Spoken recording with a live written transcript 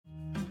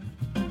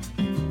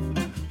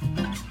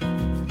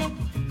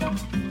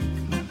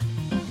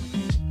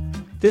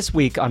This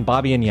week on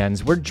Bobby and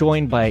Jens, we're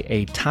joined by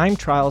a time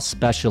trial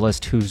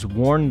specialist who's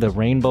worn the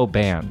rainbow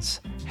bands,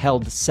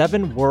 held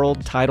 7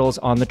 world titles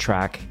on the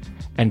track,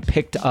 and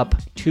picked up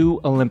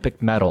 2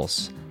 Olympic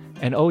medals.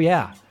 And oh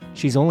yeah,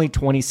 she's only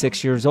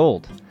 26 years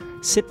old.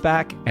 Sit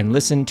back and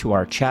listen to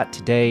our chat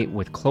today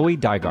with Chloe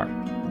Dygert.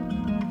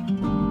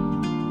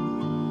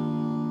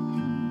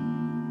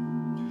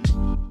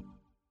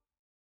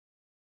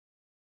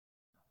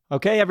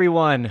 Okay,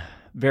 everyone.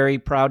 Very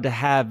proud to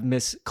have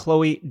Miss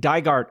Chloe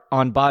Dygert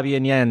on Bobby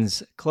and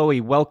Jens.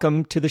 Chloe,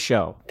 welcome to the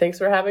show. Thanks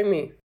for having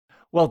me.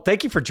 Well,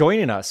 thank you for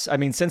joining us. I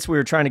mean, since we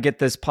were trying to get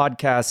this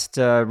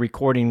podcast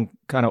recording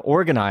kind of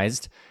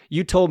organized,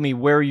 you told me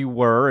where you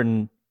were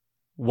and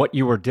what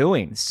you were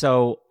doing.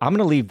 So I'm going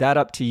to leave that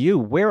up to you.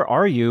 Where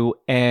are you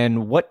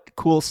and what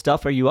cool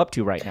stuff are you up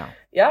to right now?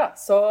 Yeah,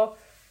 so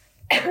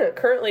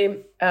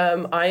currently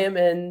I am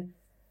in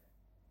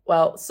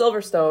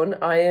Silverstone.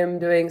 I am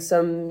doing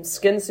some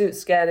skin suit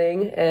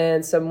scanning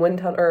and some wind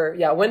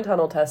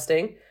tunnel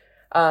testing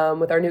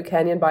with our new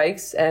Canyon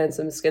bikes and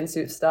some skin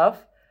suit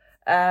stuff.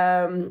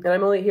 And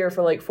I'm only here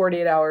for like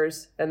 48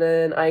 hours. And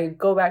then I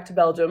go back to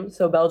Belgium.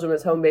 So Belgium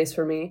is home base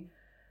for me.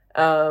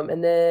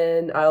 And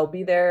then I'll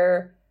be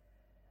there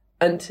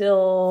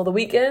until the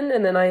weekend.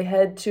 And then I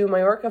head to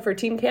Mallorca for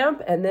team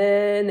camp. And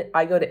then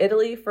I go to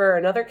Italy for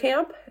another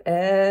camp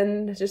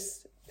and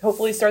just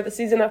hopefully start the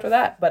season after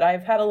that. But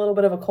I've had a little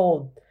bit of a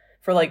cold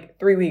for like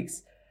 3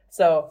 weeks.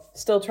 So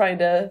still trying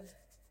to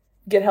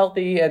get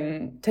healthy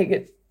and take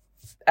it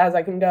as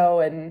I can go.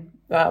 And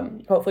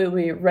hopefully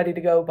we'll be ready to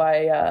go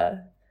by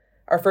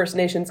our First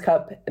Nations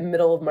Cup in the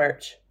middle of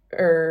March.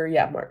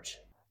 March.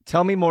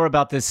 Tell me more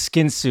about this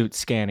skin suit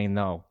scanning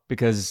though,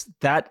 because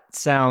that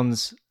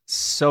sounds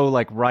so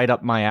like right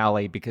up my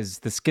alley, because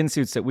the skin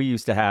suits that we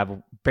used to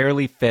have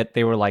barely fit.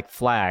 They were like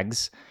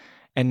flags.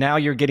 And now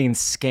you're getting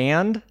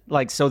scanned,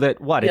 like so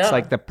that what? It's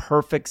like the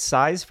perfect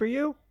size for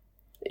you?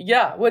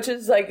 Yeah, which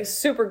is like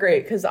super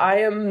great because I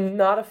am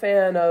not a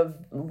fan of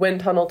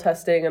wind tunnel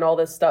testing and all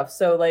this stuff.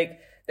 So like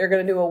they're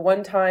going to do a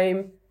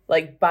one-time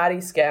like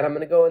body scan. I'm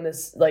going to go in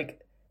this like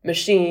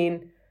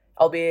machine.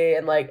 I'll be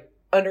in like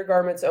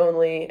undergarments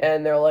only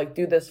and they'll like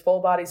do this full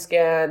body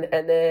scan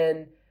and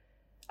then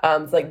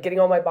it's like getting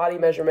all my body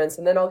measurements,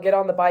 and then I'll get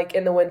on the bike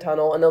in the wind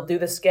tunnel and they'll do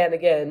the scan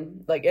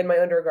again, like in my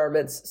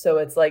undergarments. So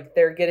it's like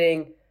they're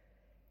getting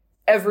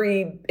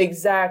every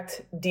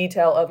exact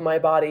detail of my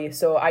body.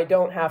 So I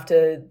don't have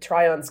to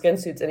try on skin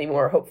suits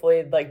anymore.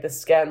 Hopefully like the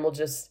scan will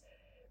just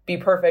be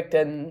perfect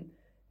and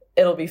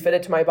it'll be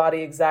fitted to my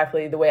body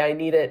exactly the way I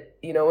need it,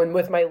 you know, and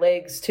with my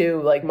legs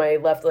too, like my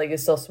left leg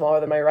is still smaller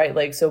than my right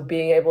leg. So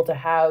being able to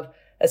have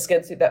a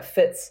skin suit that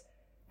fits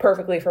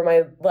perfectly for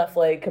my left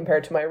leg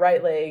compared to my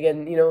right leg.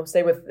 And, you know,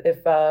 say with,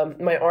 if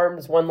my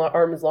one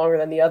arm is longer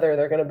than the other,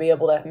 they're going to be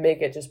able to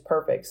make it just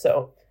perfect.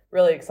 So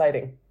really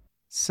exciting.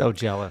 So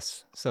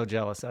jealous. So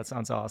jealous. That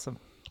sounds awesome.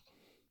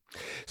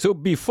 So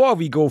before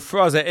we go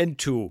further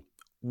into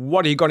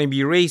what are you going to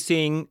be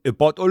racing,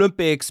 about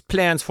Olympics,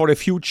 plans for the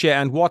future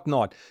and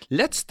whatnot,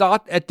 let's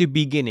start at the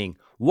beginning.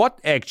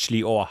 What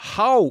actually or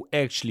how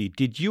actually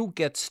did you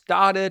get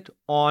started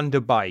on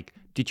the bike?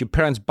 Did your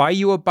parents buy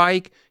you a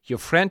bike? Your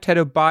friend had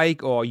a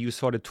bike, or you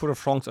saw the Tour de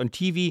France on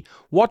TV?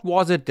 What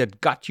was it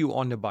that got you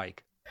on the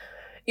bike?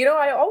 You know,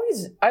 I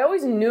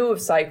always knew of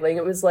cycling.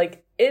 It was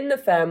like in the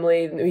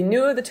family. We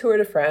knew of the Tour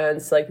de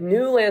France, like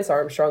knew Lance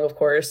Armstrong, of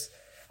course.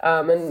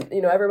 And,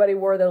 you know, everybody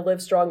wore the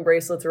Live Strong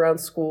bracelets around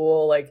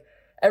school. Like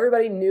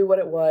everybody knew what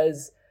it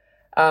was.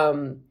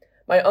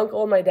 My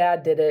uncle and my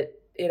dad did it.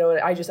 You know,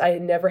 I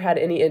had never had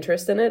any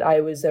interest in it.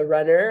 I was a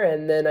runner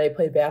and then I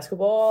played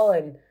basketball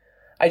and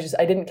I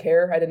didn't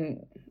care.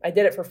 I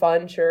did it for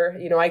fun, sure.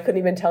 You know, I couldn't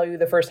even tell you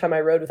the first time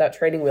I rode without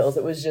training wheels.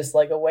 It was just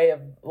like a way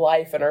of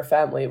life in our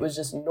family. It was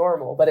just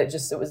normal, but it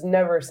was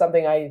never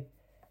something I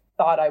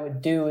thought I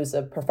would do as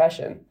a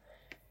profession.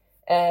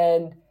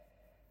 And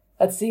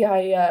let's see,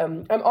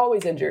 I'm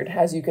always injured,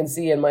 as you can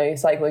see in my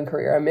cycling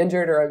career. I'm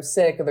injured or I'm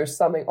sick or there's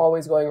something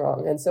always going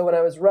wrong. And so when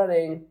I was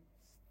running,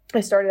 I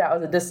started out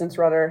as a distance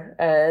runner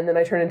and then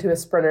I turned into a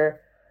sprinter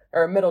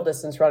or a middle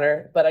distance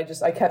runner, but I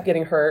kept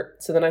getting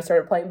hurt. So then I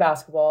started playing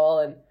basketball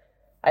and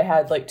I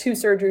had like 2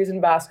 surgeries in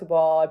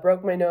basketball. I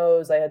broke my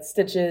nose, I had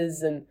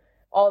stitches and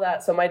all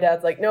that. So my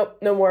dad's like, nope,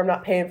 no more. I'm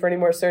not paying for any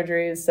more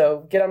surgeries.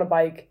 So get on a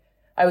bike.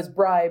 I was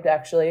bribed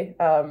actually.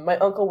 My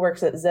uncle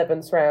works at Zip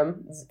and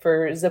SRAM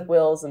for Zip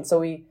wheels. And so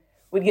we'd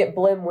get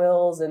Blim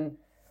wheels and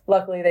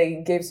luckily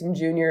they gave some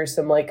juniors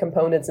some like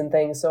components and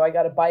things. So I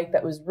got a bike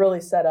that was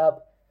really set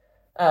up.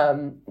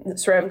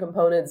 SRAM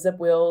components, Zip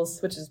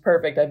wheels, which is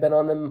perfect. I've been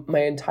on them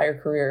my entire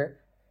career.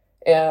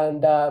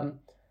 And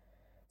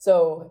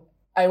so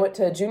I went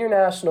to junior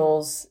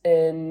nationals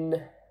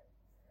in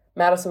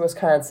Madison,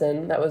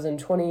 Wisconsin. That was in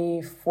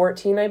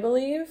 2014, I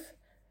believe.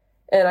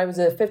 And I was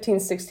a 15,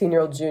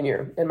 16-year-old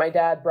junior. And my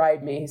dad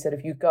bribed me. He said,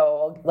 if you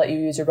go, I'll let you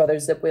use your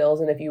brother's Zip wheels.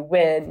 And if you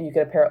win, you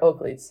get a pair of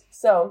Oakleys.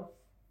 So,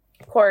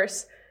 of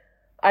course,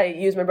 I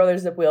used my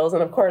brother's Zip wheels.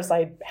 And, of course,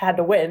 I had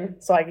to win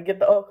so I could get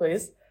the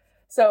Oakleys.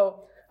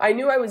 So I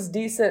knew I was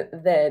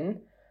decent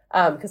then.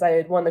 because I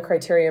had won the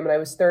criterium and I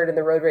was third in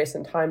the road race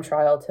and time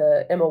trial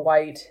to Emma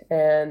White.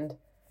 And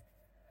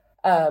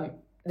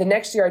the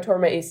next year I tore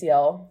my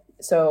ACL.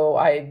 So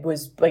I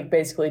was like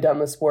basically done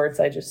with sports.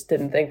 I just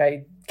didn't think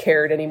I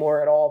cared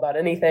anymore at all about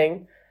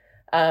anything.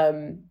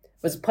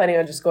 Was planning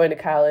on just going to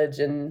college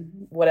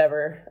and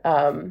whatever.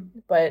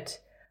 But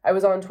I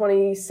was on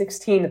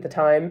 2016 at the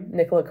time,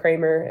 Nicola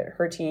Kramer,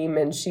 her team,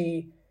 and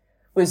she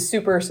was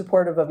super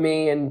supportive of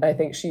me. And I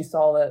think she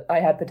saw that I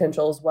had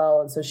potential as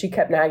well. And so she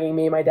kept nagging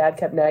me. My dad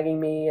kept nagging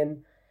me,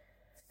 and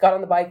got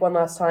on the bike one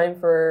last time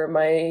for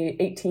my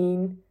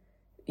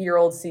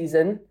 18-year-old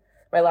season,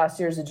 my last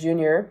year as a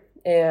junior,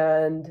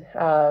 and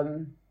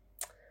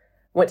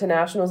went to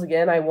nationals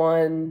again. I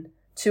won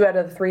 2 out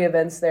of the 3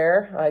 events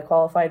there. I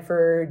qualified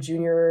for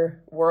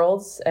junior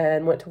worlds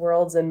and went to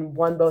worlds and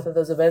won both of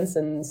those events.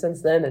 And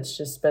since then, it's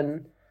just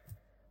been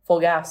full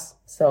gas.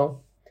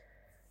 So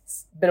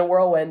it's been a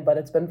whirlwind, but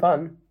it's been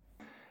fun.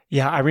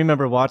 Yeah, I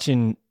remember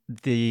watching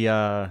the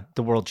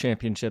World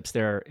Championships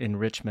there in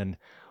Richmond.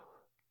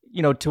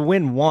 You know, to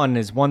win one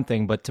is one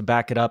thing, but to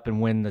back it up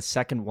and win the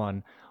second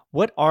one,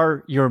 what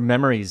are your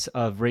memories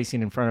of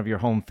racing in front of your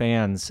home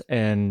fans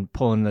and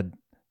pulling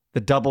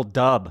the double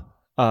dub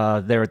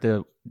there at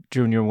the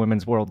Junior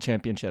Women's World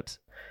Championships?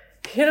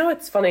 You know,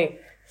 it's funny.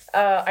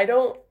 I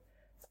don't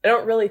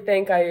really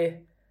think I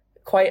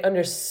quite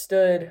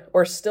understood,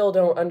 or still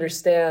don't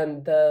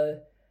understand,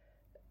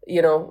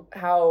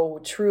 how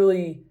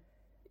truly,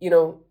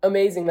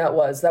 amazing that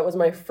was. That was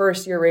my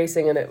first year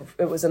racing, and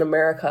it was in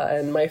America,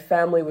 and my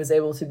family was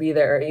able to be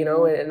there,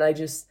 and I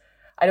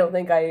don't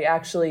think I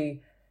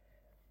actually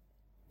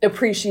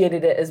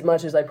appreciated it as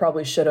much as I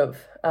probably should have.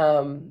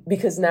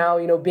 Because now,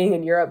 being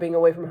in Europe, being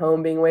away from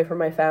home, being away from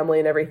my family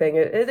and everything,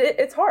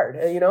 it's hard,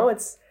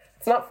 it's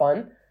not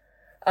fun.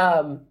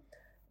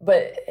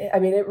 But I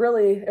mean, it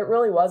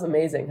really was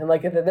amazing. And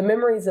like the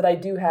memories that I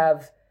do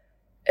have,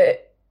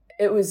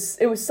 it was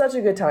such a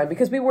good time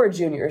because we were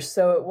juniors.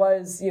 So it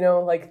was,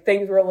 like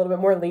things were a little bit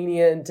more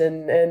lenient,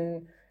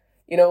 and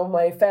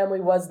my family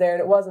was there,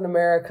 and it was in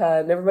America,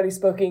 and everybody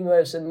spoke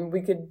English, and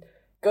we could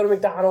go to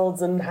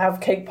McDonald's and have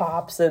cake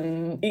pops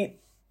and eat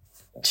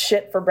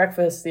shit for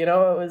breakfast. It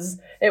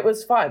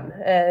was fun.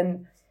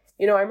 And,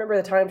 I remember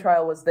the time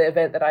trial was the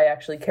event that I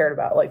actually cared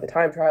about. Like the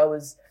time trial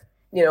was,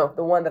 the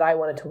one that I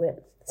wanted to win.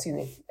 Excuse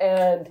me.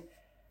 And,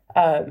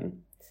 I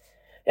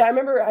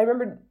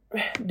remember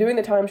doing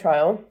the time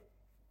trial,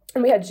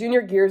 and we had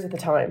junior gears at the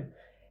time.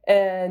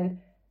 And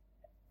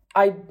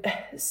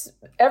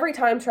every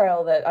time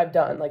trial that I've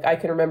done, like I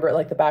can remember it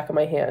like the back of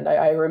my hand.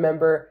 I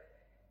remember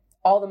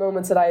all the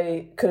moments that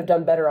I could have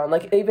done better on,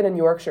 like even in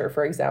Yorkshire,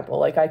 for example,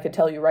 like I could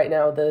tell you right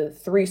now, the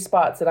 3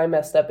 spots that I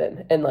messed up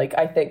in, and like,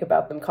 I think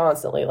about them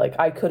constantly. Like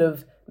I could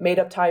have made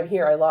up time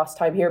here. I lost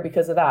time here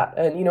because of that.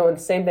 And, and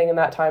the same thing in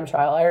that time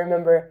trial. I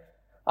remember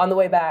on the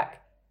way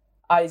back,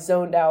 I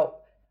zoned out.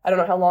 I don't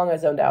know how long I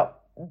zoned out,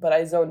 but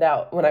I zoned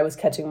out when I was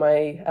catching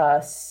my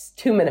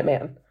 2-minute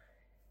man.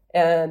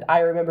 And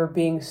I remember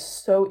being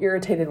so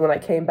irritated when I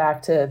came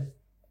back to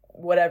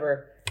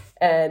whatever.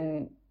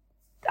 And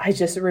I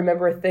just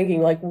remember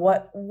thinking, like,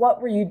 what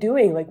were you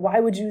doing? Like, why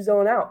would you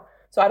zone out?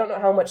 So I don't know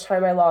how much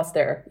time I lost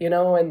there,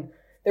 and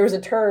there was a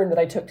turn that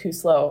I took too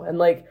slow. And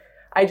like,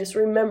 I just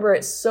remember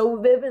it so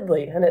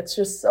vividly, and it's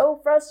just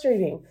so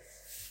frustrating.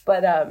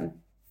 But,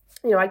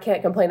 I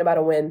can't complain about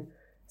a win.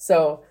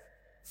 So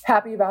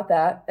happy about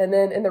that. And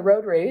then in the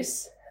road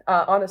race,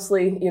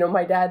 honestly,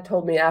 my dad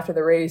told me after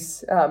the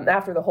race,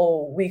 after the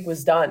whole week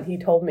was done,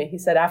 he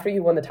said, after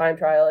you won the time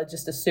trial, I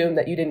just assumed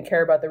that you didn't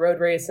care about the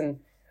road race, and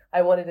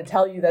I wanted to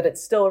tell you that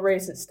it's still a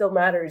race. It still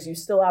matters. You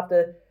still have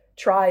to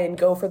try and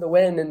go for the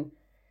win. And,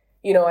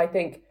 I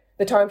think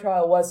the time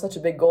trial was such a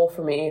big goal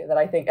for me that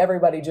I think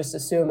everybody just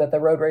assumed that the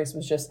road race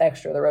was just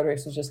extra. The road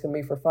race was just going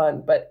to be for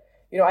fun. But,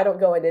 I don't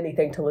go into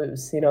anything to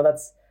lose.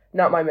 That's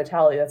not my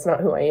mentality. That's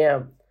not who I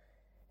am.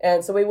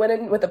 And so we went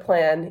in with a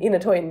plan, Ina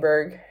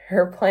Teutenberg,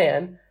 her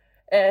plan.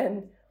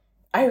 And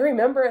I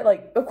remember it,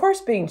 like, of course,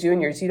 being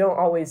juniors, you don't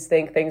always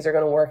think things are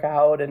going to work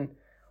out and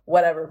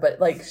whatever, but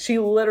like she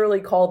literally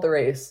called the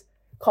race,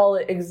 call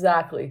it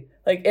exactly.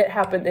 Like it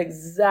happened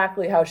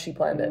exactly how she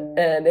planned it.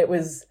 And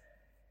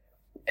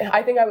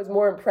I think I was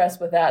more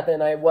impressed with that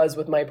than I was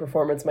with my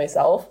performance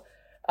myself.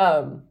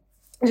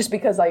 Just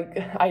because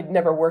I'd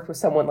never worked with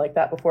someone like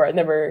that before. I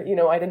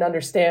didn't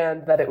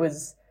understand that it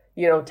was,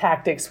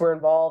 tactics were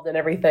involved and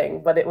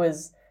everything, but it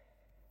was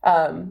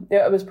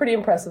pretty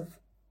impressive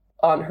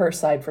on her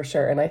side for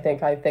sure. And I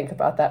think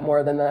about that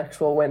more than the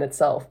actual win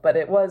itself, but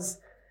it was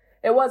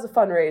a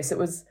fun race. It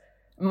was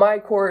my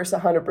course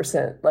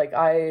 100%. Like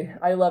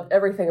I loved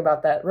everything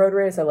about that road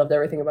race. I loved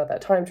everything about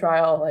that time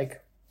trial.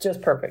 Like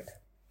just perfect.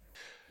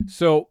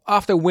 So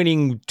after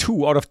winning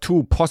 2 out of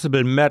 2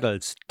 possible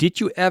medals, did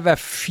you ever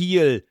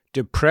feel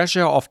the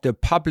pressure of the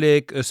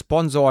public,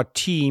 sponsor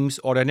teams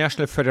or the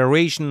national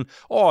federation,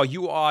 or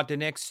you are the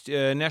next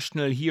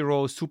national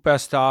hero,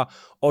 superstar,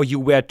 or you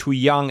were too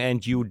young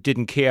and you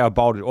didn't care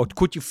about it? Or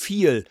could you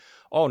feel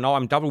oh, now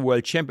I'm double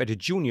world champ at the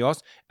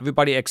juniors.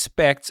 Everybody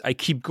expects I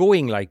keep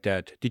going like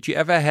that. Did you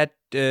ever had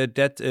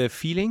that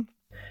feeling?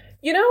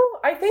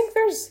 I think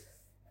there's,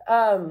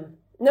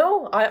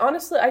 no,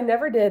 I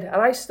never did.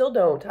 And I still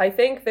don't. I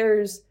think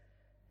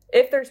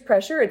if there's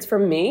pressure, it's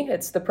from me.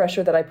 It's the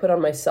pressure that I put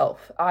on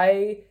myself.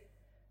 I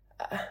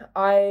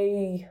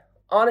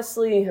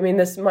honestly,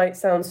 this might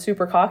sound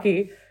super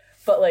cocky,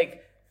 but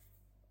like,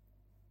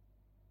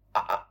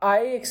 I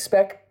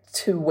expect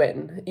to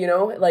win,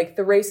 like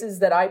the races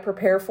that I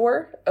prepare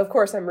for. Of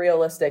course, I'm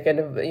realistic. And,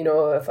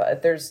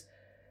 if there's,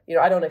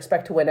 I don't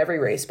expect to win every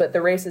race, but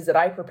the races that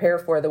I prepare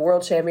for, the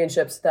world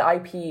championships, the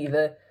IP,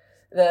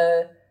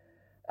 the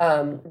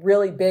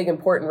really big,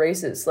 important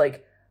races,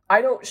 like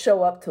I don't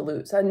show up to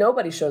lose.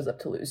 Nobody shows up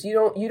to lose. You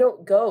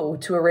don't go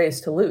to a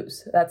race to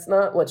lose. That's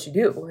not what you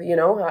do.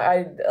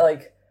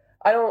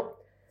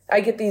 I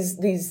get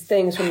these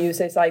things from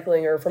USA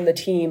Cycling or from the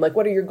team. Like,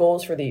 what are your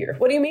goals for the year?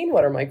 What do you mean?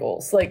 What are my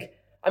goals? Like,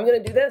 I'm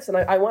going to do this and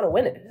I want to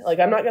win it. Like,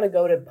 I'm not going to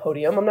go to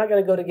podium. I'm not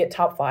going to go to get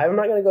top 5. I'm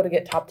not going to go to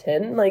get top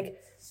 10. Like,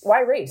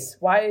 why race?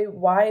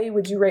 Why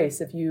would you race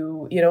if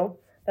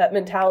that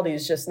mentality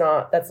is just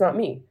that's not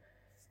me.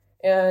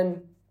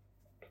 And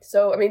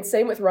so,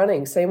 same with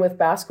running, same with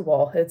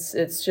basketball.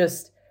 It's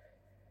just,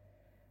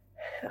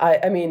 I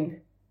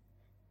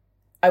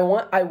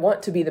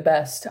want to be the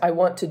best. I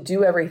want to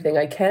do everything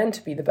I can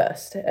to be the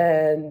best.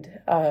 And,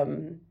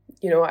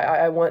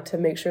 I want to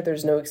make sure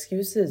there's no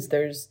excuses.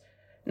 There's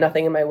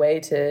nothing in my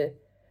way to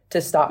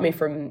stop me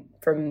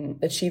from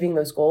achieving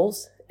those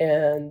goals.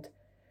 And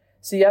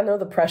so,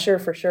 the pressure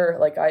for sure.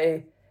 Like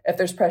if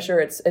there's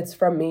pressure, it's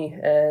from me.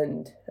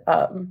 And,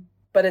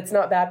 but it's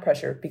not bad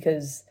pressure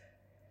because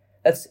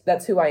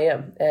that's who I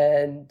am.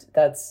 And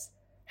that's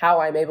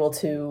how I'm able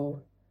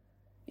to,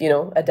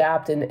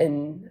 adapt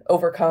and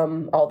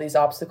overcome all these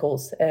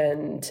obstacles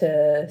and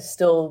to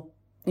still,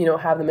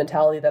 have the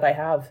mentality that I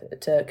have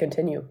to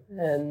continue.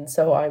 And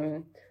so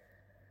I'm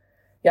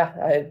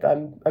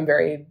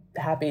very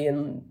happy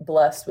and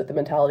blessed with the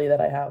mentality that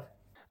I have.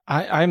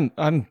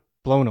 I'm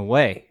blown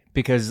away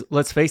because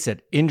let's face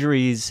it,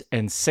 injuries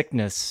and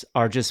sickness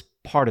are just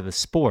part of the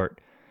sport.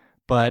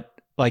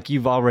 But like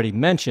you've already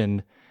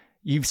mentioned,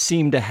 you've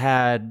seemed to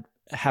have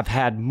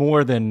had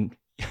more than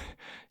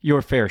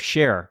your fair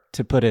share,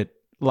 to put it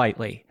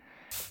lightly.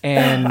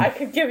 And I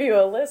could give you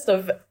a list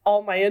of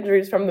all my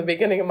injuries from the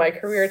beginning of my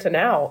career to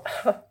now.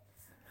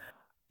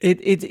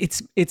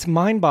 It's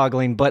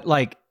mind-boggling, but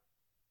like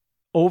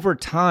over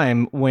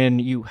time, when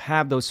you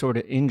have those sort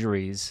of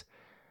injuries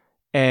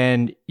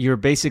and you're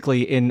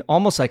basically in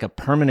almost like a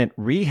permanent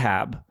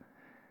rehab,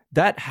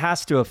 that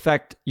has to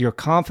affect your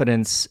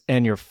confidence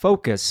and your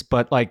focus.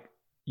 But like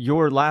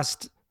your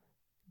last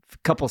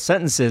couple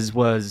sentences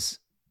was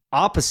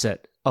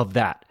opposite of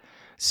that.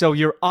 So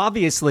you're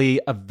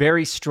obviously a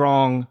very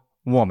strong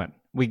woman.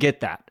 We get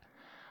that.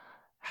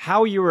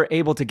 How you were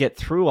able to get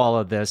through all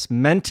of this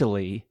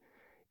mentally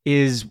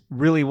is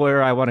really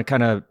where I want to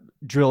kind of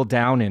drill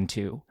down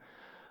into.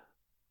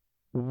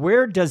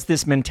 Where does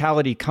this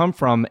mentality come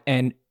from,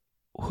 and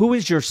who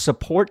is your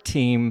support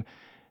team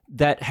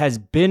that has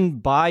been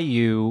by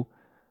you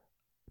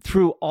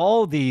through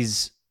all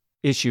these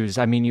issues?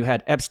 You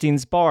had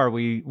Epstein's Barr.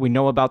 We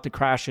know about the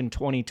crash in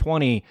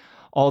 2020.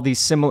 All these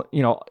similar,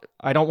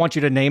 I don't want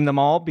you to name them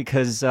all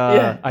because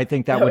I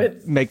think that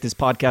would make this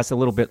podcast a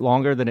little bit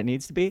longer than it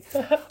needs to be.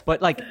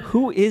 But like,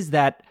 who is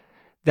that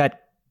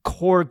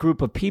core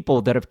group of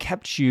people that have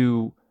kept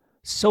you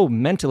so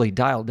mentally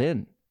dialed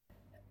in?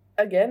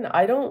 Again,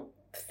 I don't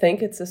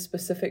think it's a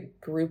specific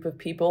group of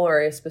people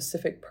or a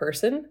specific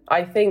person.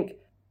 I think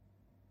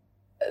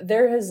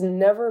there has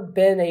never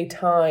been a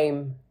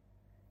time,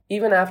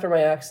 even after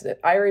my accident,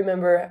 I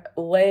remember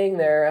laying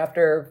there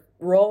after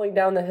rolling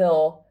down the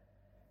hill.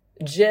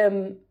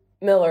 Jim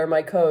Miller,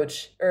 my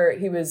coach, or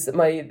he was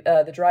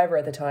the driver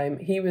at the time.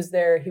 He was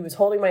there. He was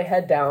holding my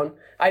head down.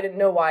 I didn't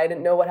know why. I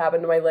didn't know what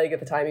happened to my leg at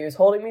the time. He was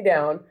holding me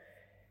down,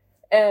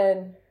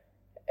 and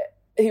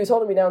he was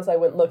holding me down so I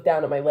wouldn't look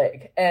down at my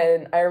leg.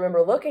 And I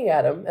remember looking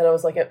at him, and I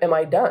was like, "Am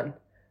I done?"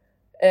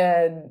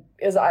 And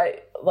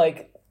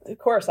of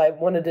course, I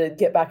wanted to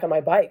get back on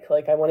my bike.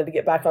 Like I wanted to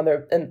get back on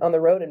the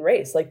road and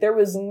race. Like there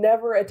was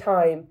never a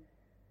time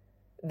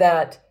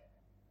that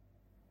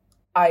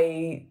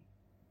I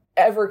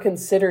ever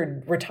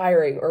considered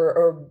retiring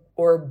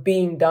or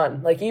being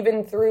done. Like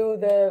even through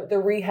the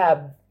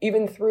rehab,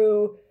 even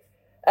through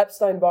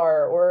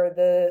Epstein-Barr or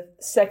the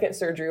second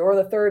surgery or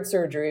the third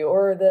surgery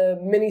or the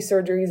mini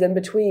surgeries in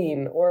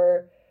between,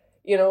 or,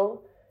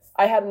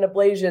 I had an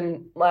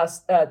ablation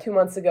 2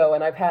 months ago,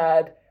 and I've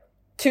had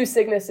 2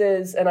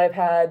 sicknesses, and I've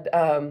had,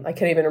 I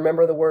can't even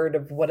remember the word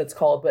of what it's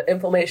called, but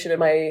inflammation in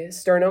my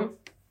sternum.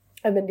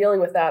 I've been dealing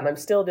with that, and I'm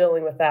still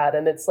dealing with that.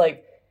 And it's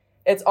like,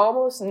 it's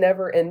almost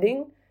never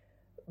ending.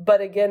 But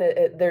again,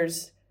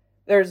 there's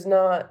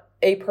not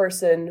a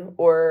person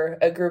or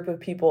a group of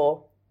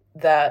people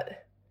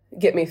that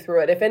get me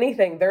through it. If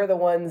anything, they're the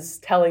ones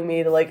telling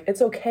me to like,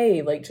 it's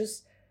okay. Like,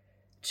 just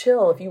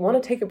chill. If you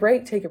want to take a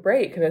break, take a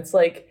break. And it's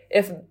like,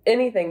 if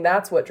anything,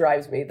 that's what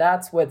drives me.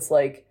 That's what's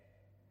like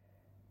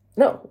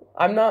no,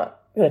 I'm not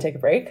going to take a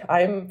break.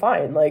 I'm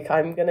fine. Like,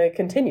 I'm going to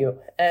continue.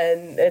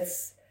 And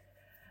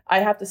I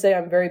have to say,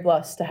 I'm very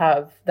blessed to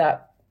have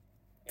that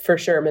for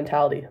sure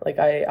mentality. Like,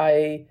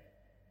 I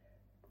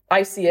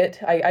see it.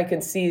 I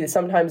can see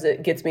sometimes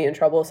it gets me in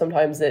trouble.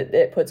 Sometimes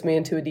it puts me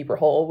into a deeper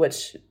hole,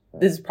 which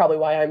is probably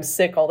why I'm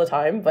sick all the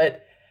time.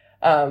 But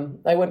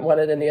I wouldn't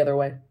want it any other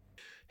way.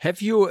 Have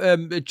you,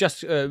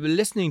 just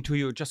listening to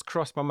you, just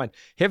crossed my mind.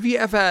 Have you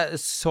ever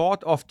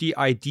thought of the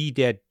idea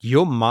that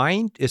your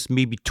mind is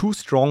maybe too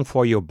strong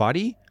for your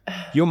body?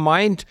 Your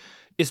mind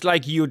is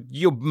like your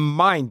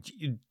mind,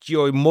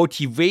 your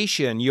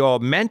motivation, your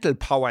mental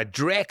power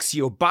drags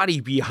your body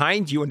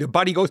behind you, and the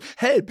body goes,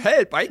 help,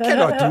 help, I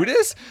cannot do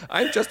this.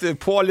 I'm just a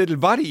poor little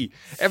body.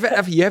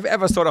 You have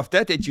ever thought of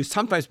that you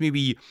sometimes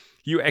maybe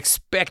you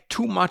expect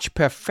too much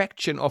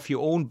perfection of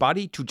your own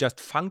body to just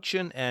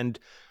function and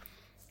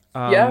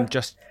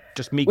just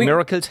make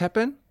miracles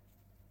happen?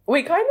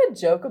 We kind of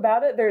joke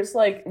about it. There's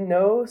like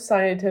no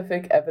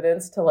scientific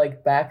evidence to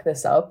like back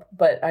this up,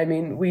 but I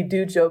mean, we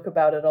do joke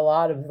about it a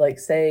lot of like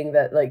saying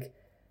that like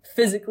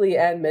physically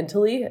and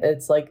mentally,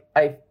 it's like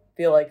I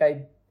feel like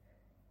I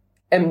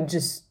am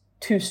just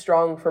too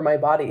strong for my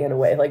body in a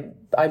way. Like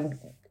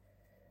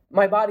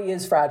my body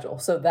is fragile,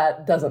 so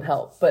that doesn't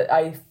help. But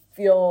I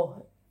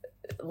feel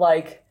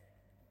like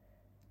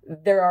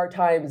there are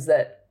times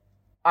that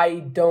I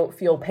don't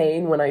feel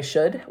pain when I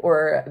should,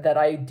 or that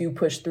I do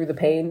push through the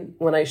pain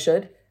when I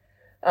should.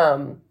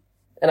 And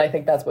I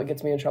think that's what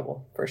gets me in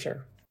trouble for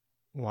sure.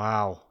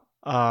 Wow.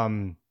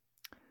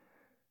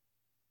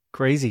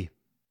 Crazy.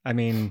 I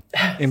mean,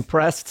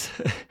 impressed,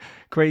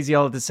 crazy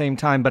all at the same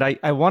time. But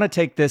I want to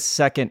take this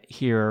second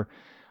here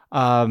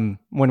when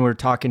we're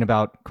talking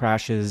about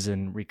crashes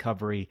and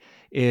recovery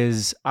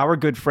is our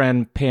good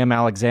friend Pam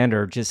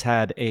Alexander just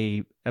had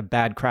a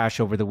bad crash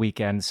over the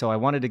weekend. So I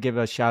wanted to give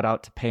a shout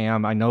out to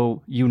Pam. I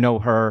know you know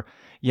her.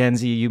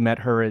 Yenzi, you met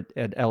her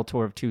at El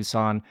Tour of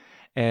Tucson.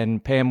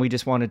 And Pam, we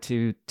just wanted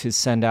to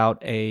send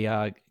out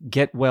a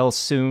get well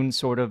soon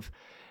sort of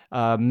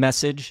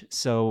message.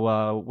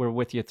 So we're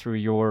with you through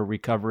your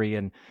recovery,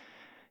 and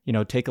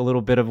take a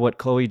little bit of what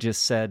Chloe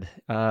just said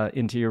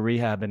into your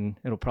rehab, and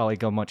it'll probably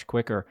go much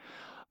quicker.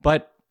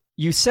 But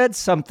you said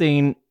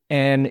something,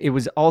 and it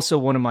was also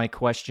one of my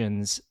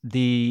questions,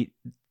 the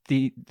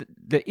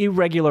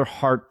irregular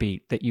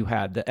heartbeat that you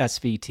had, the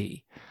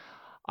SVT.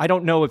 I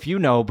don't know if you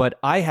know, but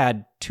I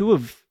had two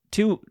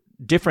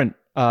different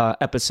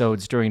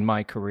episodes during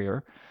my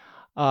career.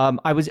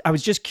 I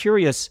was just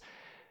curious,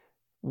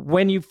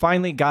 when you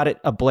finally got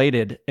it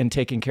ablated and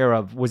taken care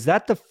of, was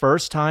that the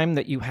first time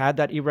that you had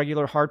that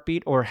irregular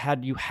heartbeat, or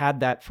had you had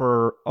that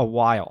for a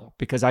while?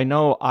 Because I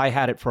know I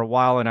had it for a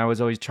while, and I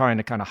was always trying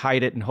to kind of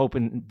hide it and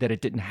hoping that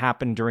it didn't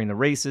happen during the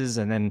races.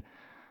 And then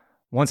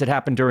once it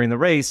happened during the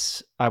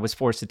race, I was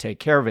forced to take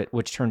care of it,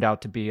 which turned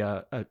out to be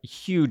a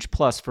huge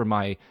plus for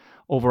my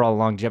overall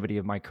longevity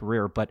of my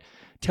career. But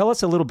tell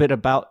us a little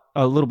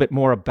bit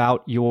more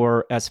about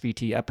your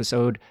SVT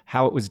episode,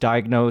 how it was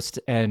diagnosed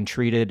and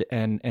treated,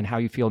 and how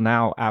you feel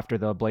now after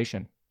the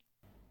ablation.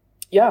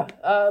 Yeah.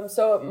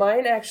 So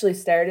mine actually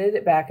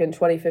started back in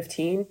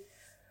 2015.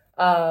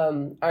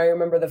 I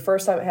remember the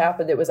first time it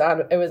happened, it was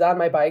on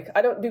my bike.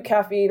 I don't do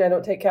caffeine. I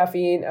don't take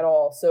caffeine at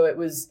all. So it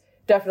was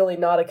definitely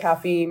not a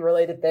caffeine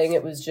related thing.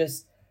 It was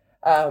just,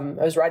 I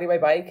was riding my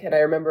bike, and I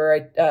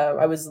remember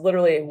I was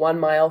literally 1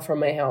 mile from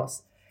my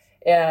house,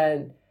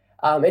 and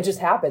it just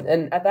happened.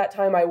 And at that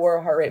time I wore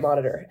a heart rate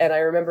monitor, and I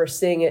remember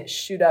seeing it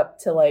shoot up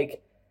to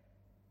like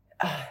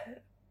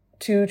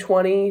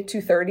 220,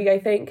 230, I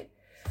think.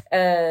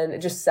 And it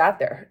just sat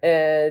there.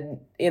 And,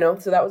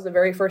 so that was the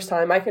very first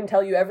time. I can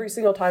tell you every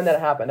single time that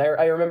it happened.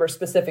 I remember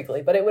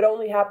specifically, but it would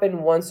only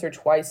happen once or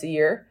twice a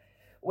year,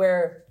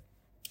 where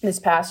this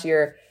past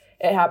year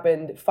it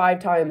happened 5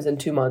 times in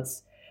 2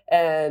 months.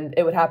 And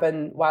it would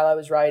happen while I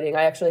was riding.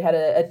 I actually had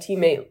a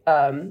teammate,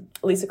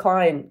 Lisa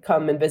Klein,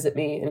 come and visit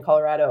me in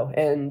Colorado,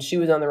 and she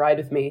was on the ride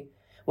with me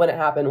when it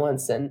happened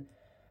once. And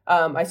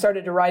I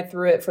started to ride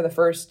through it for the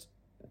first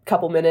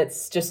couple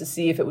minutes just to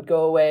see if it would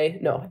go away.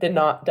 No, it did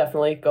not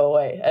definitely go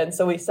away. And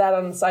so we sat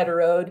on the side of the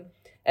road,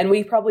 and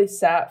we probably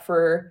sat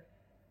for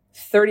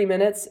 30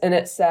 minutes, and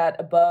it sat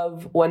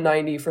above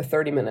 190 for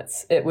 30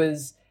 minutes. It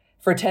was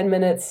for 10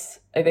 minutes,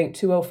 I think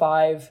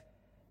 205.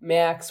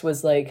 Max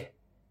was like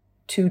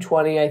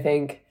 220, I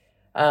think.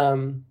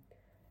 And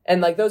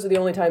like, those are the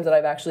only times that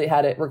I've actually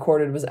had it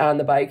recorded was on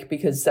the bike,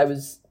 because I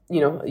was,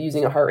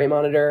 using a heart rate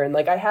monitor. And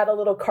like, I had a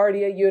little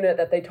cardia unit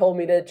that they told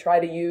me to try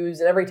to use.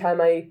 And every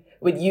time I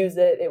would use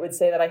it, it would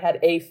say that I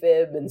had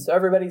AFib. And so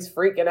everybody's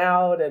freaking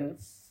out. And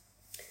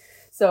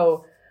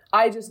so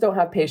I just don't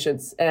have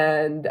patience.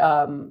 And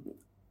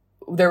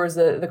there was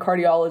the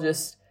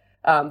cardiologist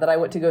that I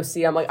went to go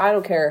see. I'm like, I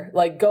don't care.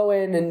 Like, go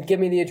in and give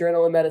me the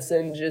adrenaline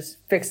medicine. Just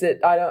fix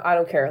it. I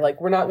don't care. Like,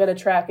 we're not going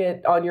to track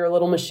it on your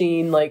little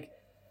machine. Like,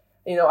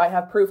 I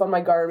have proof on my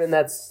Garmin.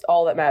 That's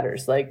all that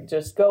matters. Like,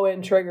 just go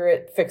in, trigger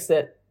it, fix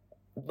it.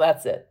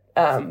 That's it.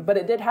 But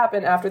it did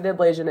happen after the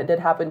ablation. It did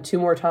happen 2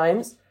 more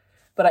times,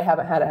 but I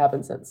haven't had it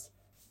happen since.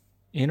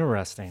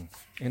 Interesting.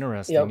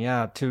 Interesting.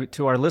 Yep. Yeah.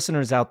 To our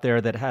listeners out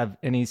there that have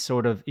any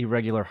sort of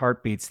irregular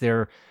heartbeats,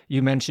 there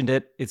you mentioned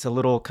it. It's a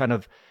little kind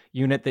of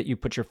unit that you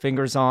put your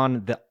fingers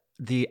on.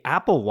 The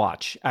Apple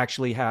Watch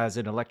actually has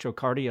an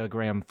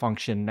electrocardiogram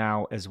function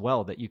now as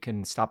well, that you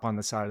can stop on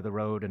the side of the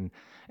road and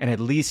at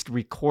least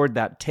record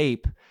that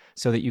tape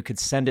so that you could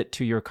send it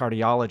to your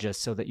cardiologist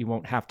so that you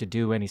won't have to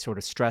do any sort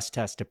of stress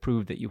test to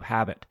prove that you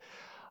have it.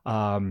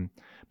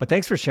 But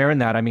thanks for sharing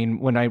that. I mean,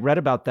 when I read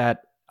about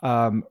that,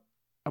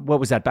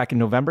 what was that, back in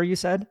November, you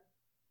said?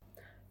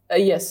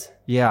 Yes.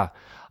 Yeah.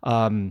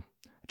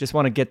 Just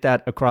want to get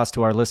that across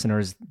to our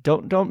listeners.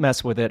 Don't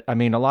mess with it. I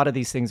mean, a lot of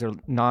these things are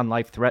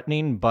non-life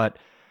threatening, but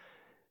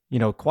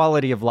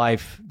quality of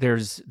life,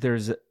 there's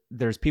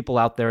people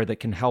out there that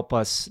can help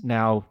us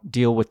now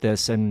deal with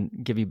this and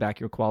give you back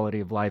your quality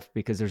of life,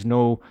 because there's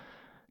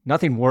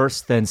nothing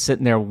worse than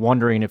sitting there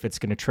wondering if it's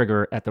going to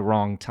trigger at the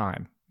wrong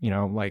time,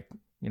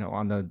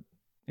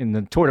 in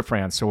the Tour de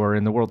France or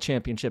in the World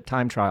Championship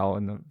time trial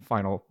in the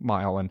final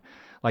mile. And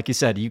like you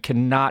said, you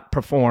cannot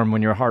perform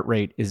when your heart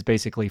rate is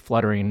basically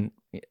fluttering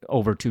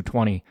over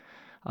 220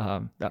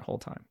 that whole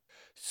time.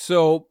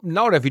 So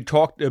now that we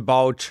talked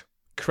about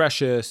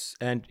crashes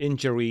and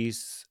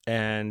injuries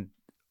and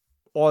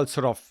all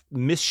sort of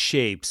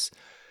misshapes,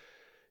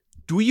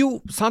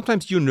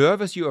 sometimes you're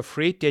nervous, you're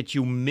afraid that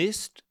you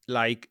missed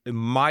like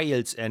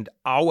miles and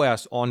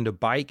hours on the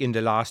bike in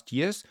the last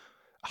years?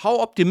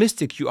 How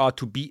optimistic you are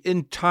to be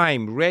in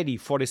time, ready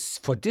for this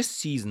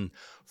season,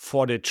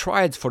 for the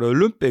trials, for the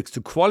Olympics,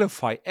 to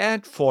qualify,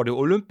 and for the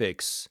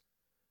Olympics?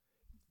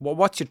 Well,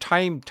 what's your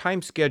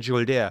time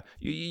schedule there?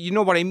 You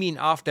know what I mean?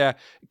 After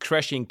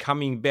crashing,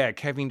 coming back,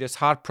 having this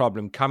heart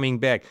problem, coming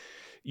back,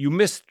 you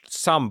missed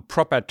some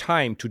proper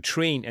time to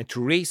train and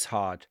to race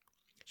hard.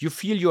 You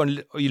feel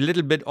you're a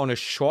little bit on a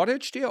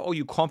shortage there, or are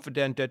you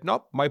confident that,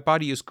 nope, my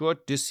body is good,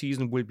 this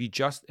season will be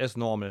just as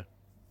normal?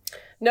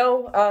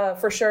 No,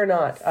 for sure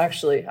not,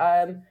 actually.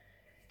 I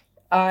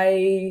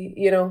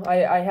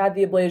had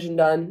the ablation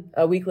done.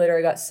 A week later,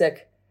 I got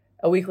sick.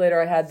 A week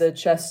later, I had the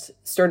chest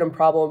sternum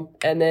problem.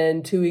 And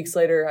then 2 weeks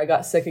later, I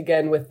got sick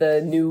again with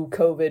the new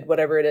COVID,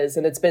 whatever it is.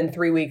 And it's been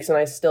 3 weeks and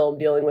I still am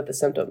dealing with the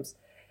symptoms.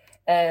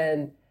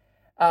 And,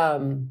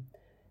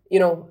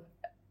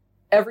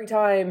 every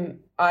time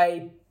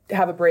I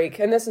have a break,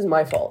 and this is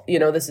my fault,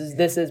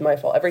 this is my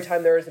fault. Every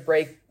time there is a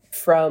break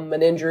from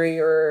an injury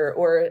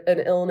or an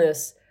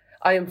illness,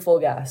 I am full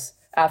gas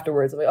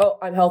afterwards. I'm like, oh,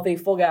 I'm healthy,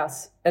 full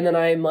gas. And then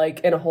I'm like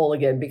in a hole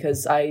again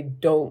because I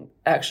don't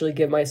actually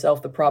give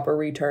myself the proper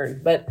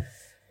return. But,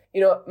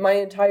 my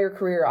entire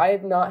career, I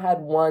have not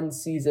had one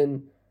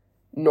season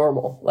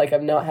normal. Like,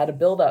 I've not had a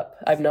build up.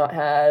 I've not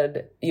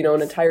had,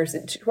 an entire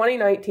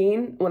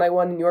 2019 when I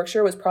won in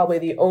Yorkshire was probably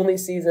the only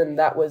season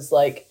that was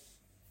like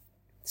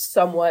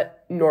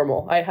somewhat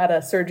normal. I had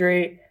a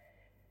surgery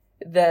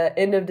the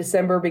end of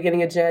December,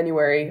 beginning of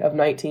January of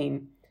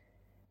 19.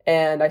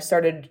 And I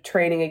started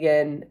training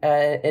again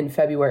in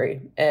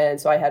February. And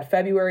so I had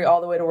February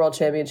all the way to World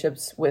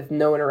Championships with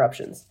no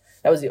interruptions.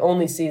 That was the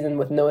only season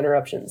with no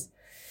interruptions.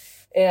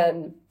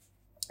 And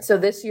so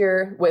this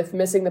year, with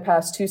missing the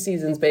past 2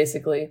 seasons,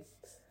 basically,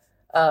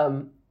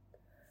 as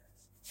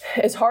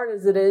hard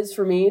as it is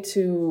for me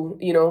to,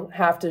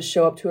 have to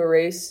show up to a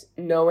race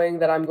knowing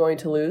that I'm going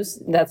to lose,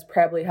 that's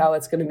probably how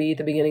it's going to be at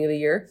the beginning of the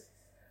year.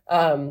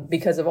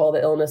 Because of all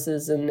the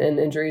illnesses and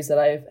injuries that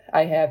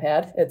I have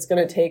had. It's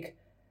going to take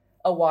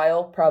a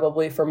while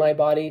probably for my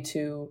body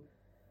to,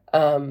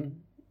 and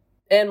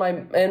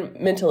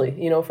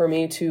mentally, for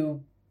me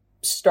to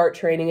start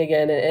training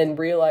again and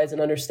realize and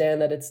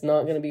understand that it's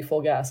not going to be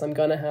full gas. I'm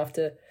going to have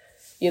to,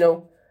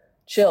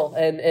 chill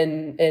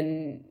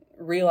and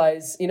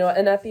realize,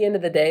 and at the end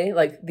of the day,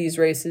 like, these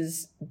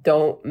races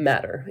don't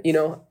matter.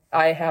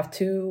 I have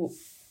to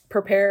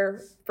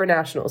prepare for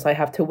nationals. I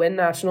have to win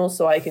nationals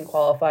so I can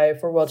qualify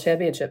for World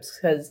Championships,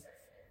 because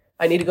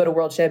I need to go to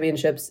World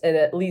Championships and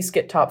at least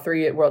get top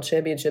 3 at World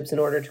Championships in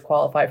order to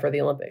qualify for the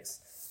Olympics.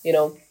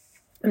 I'm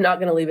not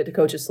going to leave it to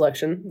coaches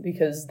selection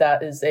because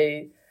that is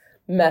a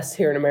mess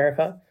here in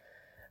America.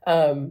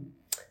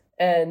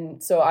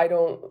 And so I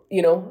don't,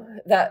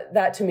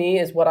 that to me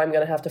is what I'm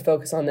going to have to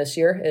focus on this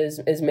year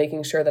is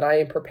making sure that I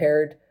am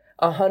prepared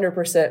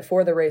 100%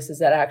 for the races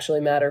that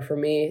actually matter for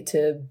me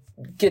to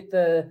get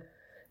the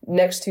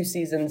next 2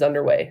 seasons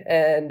underway.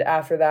 And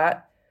after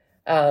that,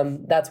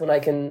 that's when I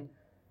can,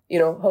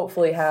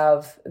 hopefully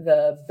have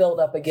the build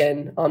up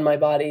again on my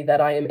body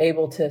that I am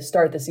able to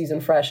start the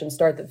season fresh and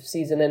start the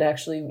season and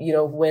actually,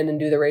 win and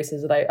do the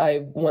races that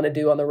I want to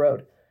do on the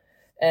road.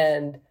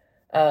 And,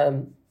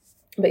 but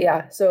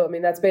yeah, so,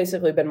 that's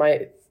basically been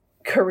my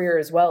career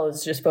as well,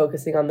 is just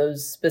focusing on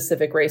those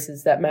specific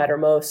races that matter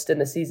most in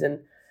the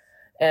season.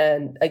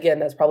 And again,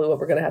 that's probably what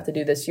we're going to have to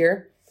do this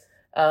year.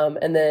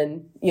 And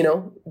then,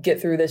 get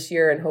through this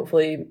year and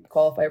hopefully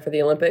qualify for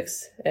the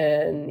Olympics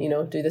and,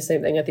 do the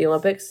same thing at the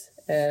Olympics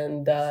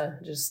and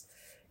just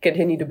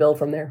continue to build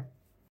from there.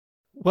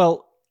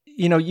 Well,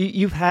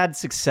 you've had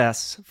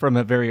success from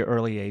a very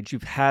early age.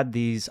 You've had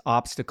these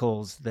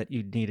obstacles that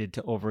you needed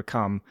to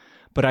overcome.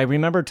 But I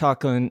remember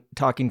talking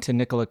to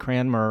Nicola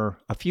Cranmer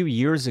a few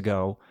years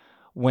ago,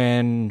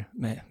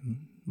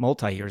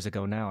 multi-years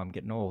ago now, I'm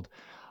getting old.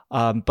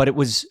 But it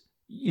was,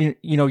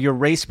 your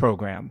race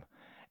program.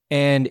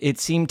 And it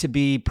seemed to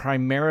be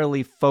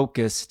primarily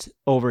focused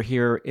over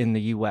here in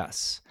the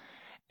US.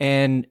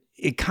 And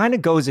it kind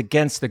of goes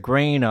against the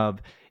grain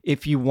of,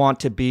 if you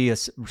want to be a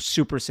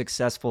super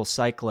successful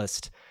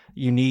cyclist,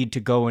 you need to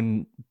go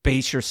and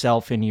base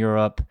yourself in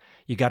Europe.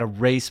 You got to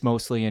race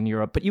mostly in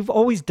Europe, but you've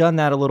always done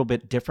that a little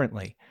bit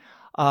differently.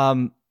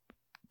 Can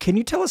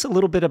you tell us a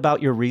little bit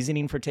about your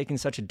reasoning for taking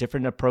such a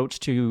different approach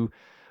to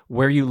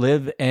where you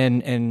live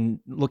and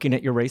looking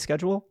at your race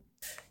schedule?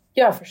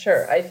 Yeah, for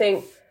sure. I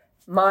think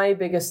my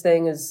biggest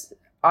thing is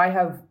I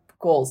have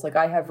goals. Like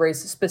I have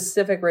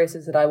specific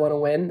races that I want to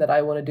win, that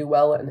I want to do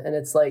well in. And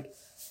it's like,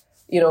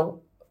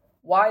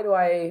 why do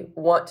I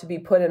want to be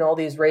put in all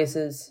these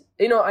races?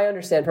 I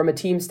understand from a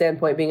team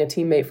standpoint, being a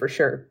teammate for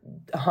sure,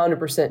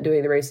 100%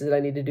 doing the races that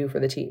I need to do for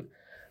the team.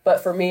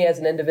 But for me as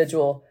an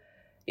individual,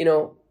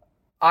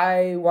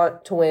 I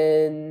want to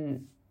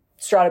win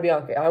Strade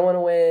Bianche. I want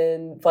to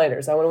win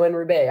Flanders. I want to win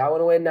Roubaix. I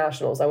want to win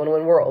Nationals. I want to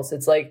win Worlds.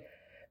 It's like,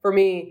 for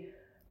me,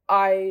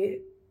 I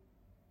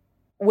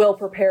will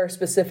prepare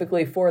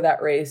specifically for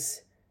that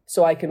race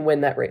so I can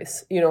win that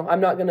race.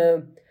 I'm not going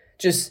to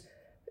just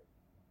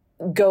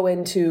go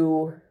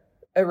into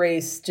a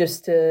race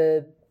just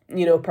to,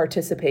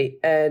 participate.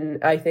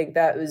 And I think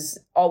that was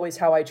always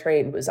how I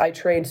trained, was I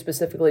trained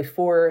specifically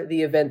for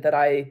the event that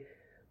I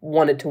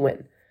wanted to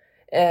win.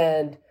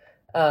 And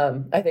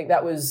I think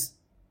that was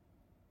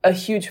a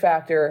huge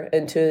factor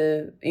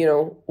into,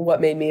 what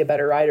made me a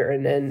better rider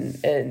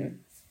and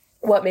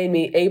what made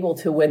me able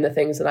to win the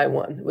things that I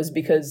won, was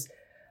because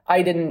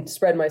I didn't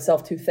spread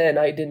myself too thin.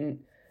 I didn't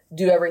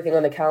do everything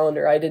on the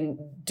calendar. I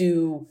didn't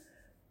do,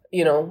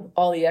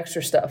 all the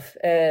extra stuff.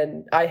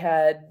 And I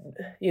had,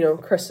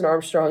 Kristen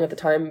Armstrong at the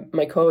time,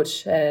 my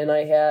coach, and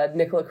I had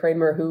Nicola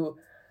Cranmer who,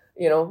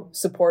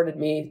 supported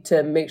me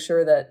to make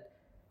sure that,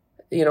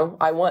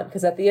 I won.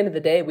 Because at the end of the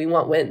day, we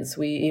want wins.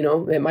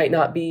 It might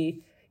not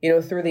be,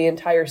 through the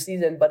entire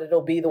season, but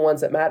it'll be the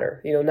ones that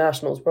matter,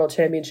 nationals, world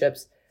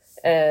championships.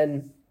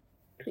 And,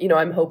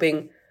 I'm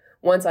hoping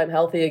once I'm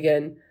healthy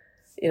again,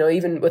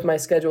 even with my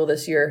schedule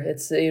this year,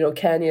 it's,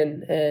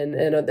 Canyon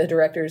and the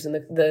directors and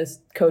the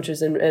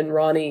coaches and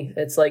Ronnie,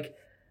 it's like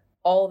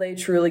all they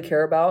truly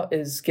care about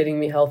is getting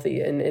me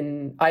healthy.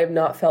 And I have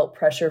not felt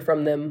pressure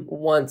from them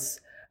once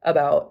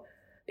about,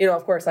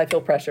 of course I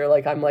feel pressure.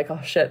 Like, I'm like,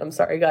 oh shit, I'm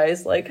sorry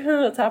guys. Like,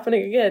 it's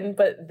happening again.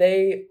 But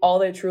all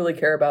they truly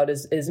care about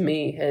is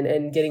me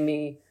and getting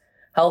me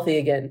healthy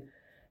again.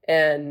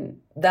 And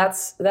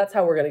that's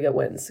how we're going to get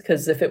wins.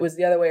 Because if it was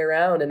the other way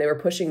around and they were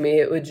pushing me,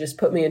 it would just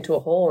put me into a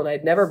hole and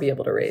I'd never be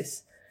able to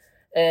race.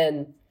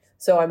 And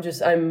so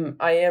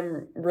I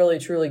am really,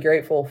 truly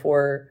grateful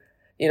for,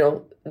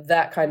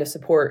 that kind of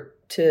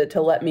support to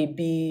let me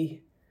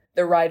be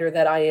the rider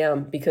that I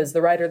am, because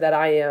the rider that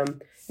I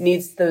am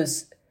needs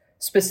those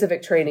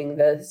specific training,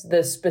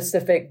 the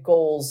specific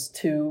goals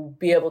to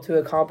be able to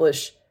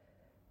accomplish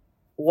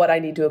what I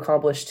need to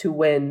accomplish to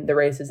win the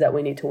races that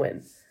we need to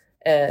win.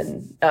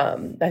 And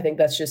I think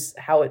that's just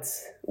how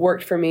it's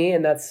worked for me,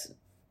 and that's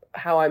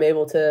how I'm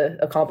able to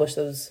accomplish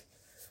those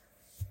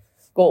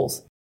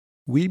goals.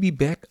 We'll be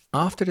back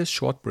after this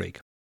short break.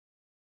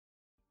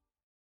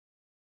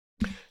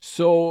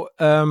 So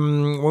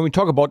when we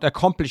talk about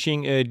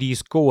accomplishing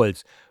these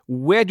goals,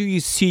 where do you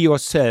see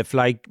yourself?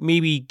 Like,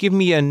 maybe give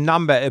me a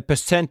number, a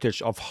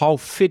percentage of how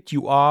fit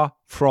you are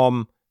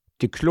from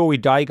the Chloe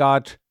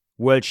Dygert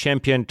World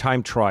Champion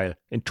time trial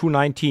in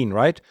 2019,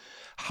 right?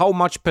 How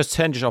much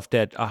percentage of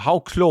that, how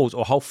close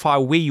or how far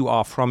away you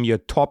are from your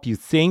top, you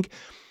think?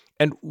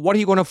 And what are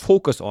you going to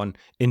focus on?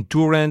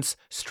 Endurance,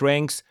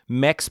 strength,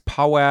 max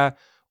power,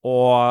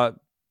 or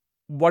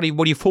what do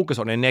you focus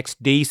on in the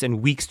next days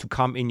and weeks to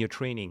come in your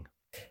training?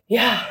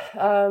 Yeah.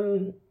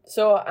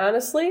 So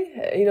honestly,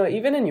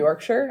 even in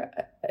Yorkshire,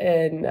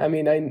 and I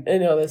mean, I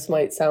know this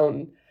might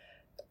sound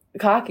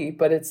cocky,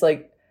 but it's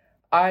like,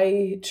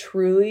 I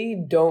truly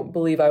don't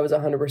believe I was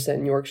 100%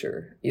 in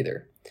Yorkshire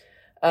either.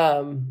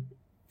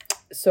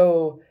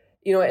 So,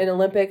 in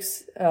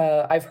Olympics,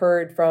 I've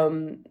heard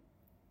from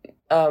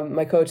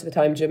my coach at the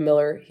time, Jim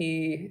Miller.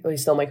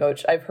 He's still my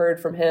coach. I've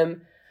heard from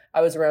him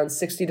I was around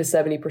 60 to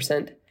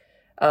 70%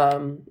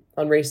 on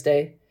race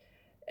day.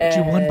 But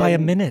you won by a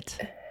minute.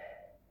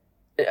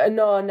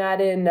 No,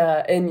 not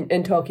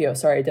in Tokyo.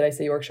 Sorry, did I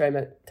say Yorkshire? I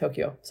meant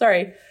Tokyo.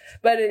 Sorry.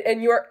 But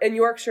in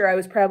Yorkshire, I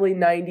was probably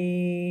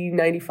 90,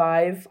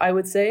 95, I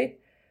would say.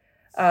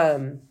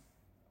 But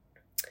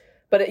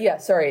yeah,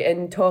 sorry.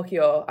 In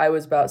Tokyo, I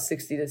was about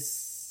 60 to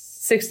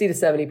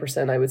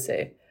 70%, I would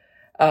say.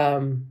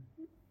 And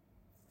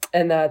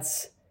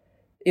that's,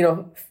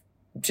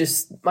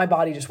 just my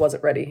body just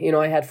wasn't ready.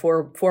 I had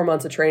four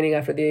months of training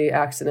after the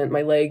accident.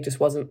 My leg just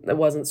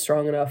wasn't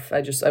strong enough.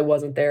 I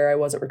wasn't there. I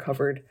wasn't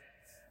recovered.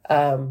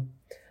 So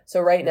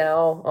right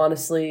now,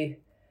 honestly,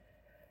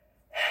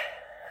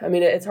 I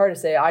mean, it's hard to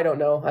say. I don't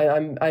know.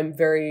 I'm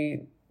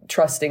very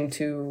trusting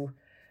to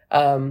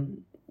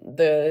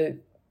the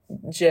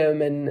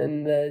gym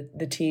and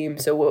the team.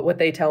 So what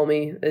they tell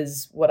me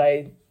is what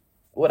I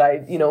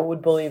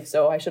would believe.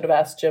 So I should have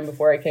asked Jim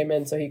before I came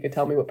in so he could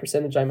tell me what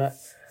percentage I'm at.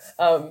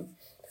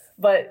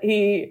 But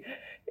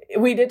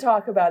we did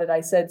talk about it.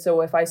 I said,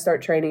 so if I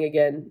start training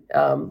again,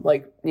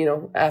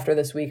 after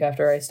this week,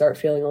 after I start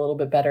feeling a little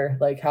bit better,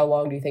 like how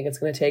long do you think it's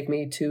going to take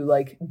me to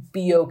like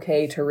be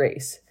okay to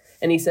race?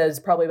 And he says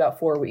probably about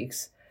 4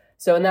 weeks.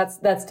 So, and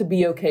that's to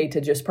be okay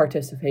to just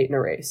participate in a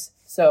race.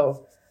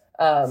 So,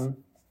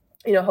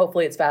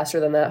 hopefully it's faster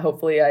than that.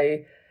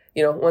 Hopefully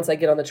once I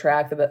get on the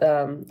track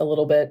a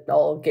little bit,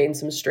 I'll gain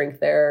some strength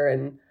there.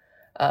 And,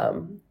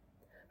 but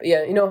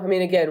yeah,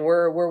 again,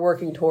 we're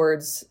working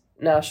towards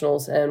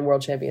nationals and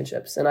world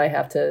championships, and I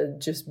have to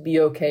just be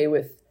okay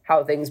with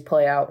how things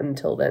play out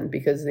until then,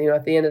 because,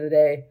 at the end of the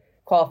day,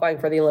 qualifying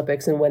for the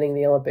Olympics and winning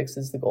the Olympics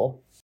is the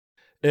goal.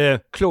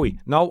 Chloe,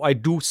 now I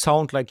will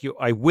sound like your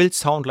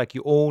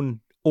own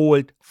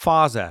old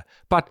father.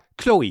 But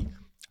Chloe,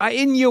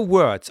 in your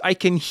words, I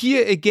can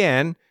hear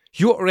again,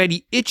 you're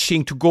already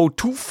itching to go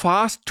too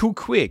fast, too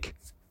quick.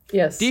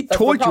 Yes. They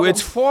told you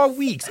it's 4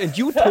 weeks, and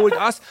you told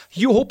us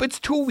you hope it's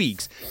 2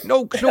 weeks.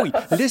 No, Chloe,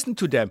 listen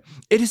to them.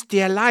 It is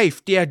their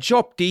life, their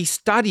job. They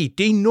study.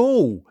 They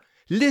know.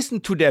 Listen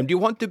to them. They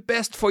want the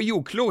best for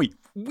you. Chloe,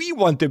 we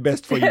want the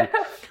best for you.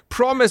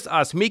 Promise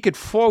us, make it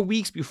 4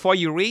 weeks before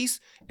you race,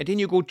 and then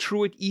you go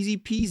through it easy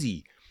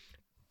peasy.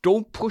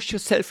 Don't push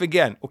yourself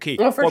again. Okay,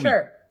 well, for Bobby,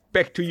 sure.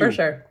 Back to you. For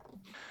sure.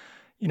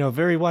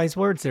 Very wise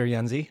words there,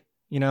 Yenzi.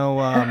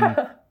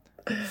 I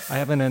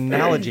have an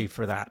analogy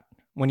for that.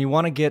 When you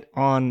want to get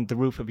on the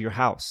roof of your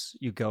house,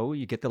 you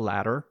get the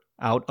ladder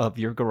out of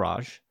your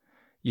garage,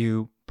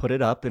 you put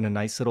it up in a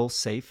nice little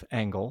safe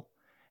angle,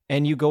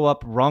 and you go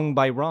up rung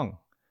by rung.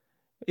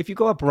 If you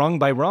go up rung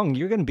by rung,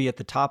 you're going to be at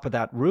the top of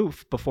that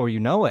roof before you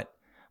know it.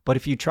 But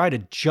if you try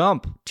to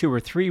jump 2 or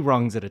 3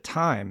 rungs at a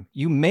time,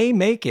 you may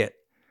make it,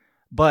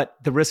 but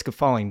the risk of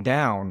falling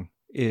down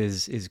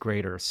is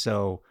greater.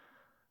 So,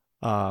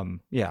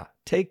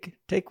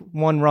 take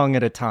 1 rung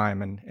at a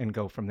time and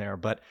go from there.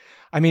 But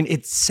I mean,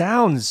 it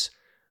sounds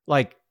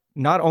like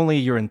not only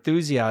your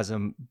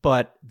enthusiasm,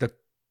 but the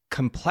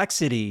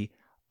complexity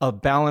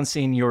of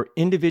balancing your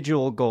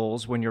individual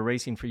goals when you're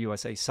racing for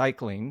USA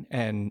Cycling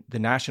and the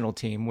national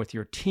team with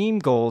your team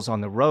goals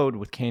on the road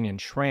with Canyon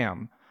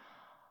SRAM.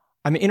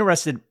 I'm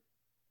interested,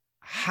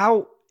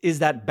 how is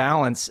that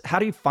balance? How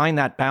do you find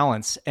that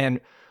balance? And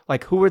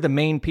like, who are the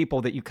main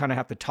people that you kind of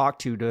have to talk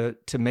to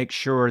make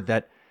sure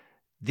that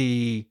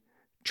the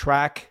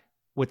track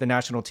with the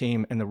national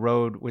team and the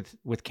road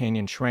with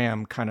Canyon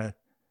SRAM kind of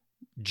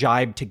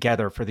jibe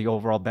together for the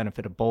overall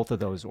benefit of both of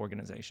those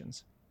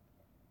organizations,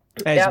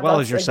 as well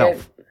as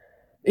yourself?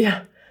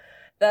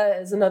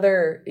 That is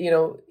another,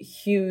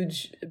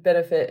 huge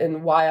benefit,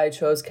 and why I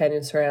chose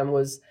Canyon SRAM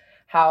was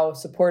how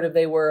supportive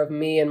they were of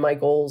me and my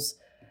goals.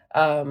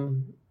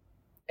 So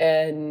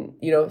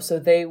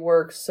they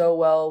work so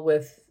well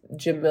with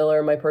Jim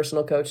Miller, my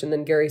personal coach, and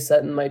then Gary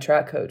Sutton, my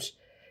track coach.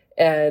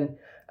 And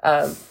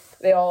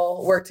they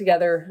all work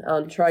together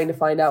on trying to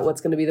find out what's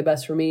going to be the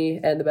best for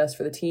me and the best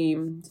for the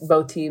team,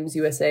 both teams,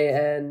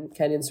 USA and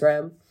Canyon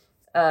SRAM.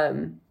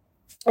 And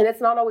it's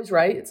not always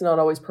right. It's not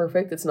always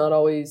perfect. It's not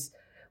always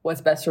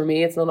what's best for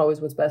me. It's not always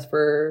what's best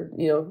for,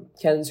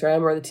 Canyon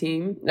SRAM or the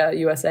team at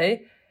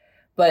USA.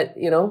 But,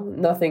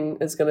 nothing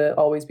is going to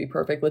always be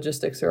perfect.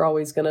 Logistics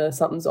are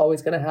something's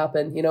always going to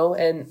happen,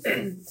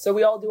 and so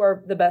we all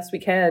do the best we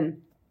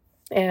can.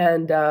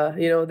 And,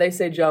 they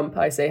say jump,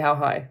 I say how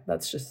high.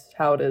 That's just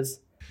how it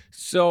is.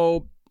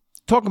 So,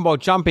 talking about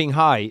jumping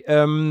high,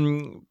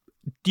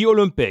 the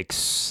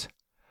Olympics,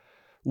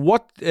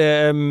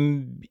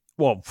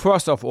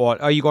 first of all,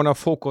 are you going to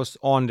focus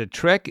on the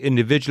track,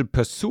 individual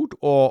pursuit,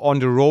 or on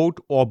the road,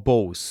 or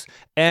both?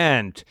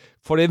 And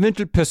for the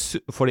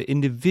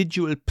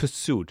individual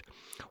pursuit,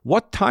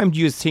 what time do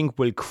you think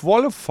will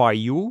qualify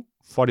you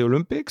for the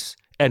Olympics?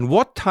 And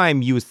what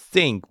time you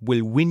think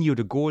will win you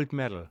the gold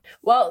medal?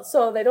 Well,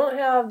 so they don't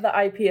have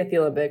the IP at the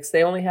Olympics.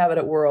 They only have it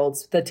at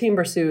Worlds. The team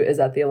pursuit is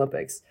at the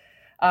Olympics.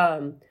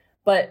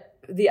 But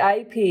the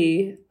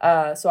IP,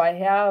 so I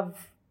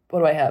have, what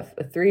do I have?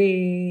 A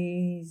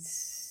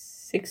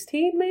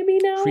 316 maybe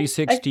now?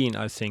 316,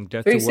 I think.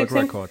 That's the world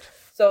record.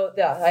 So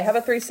yeah, I have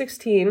a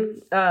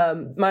 316.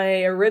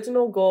 My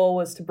original goal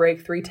was to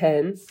break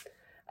 310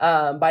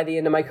 by the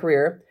end of my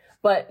career.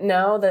 But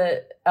now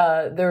that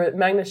the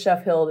Magnus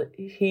Sheffield,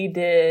 he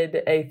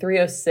did a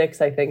 306,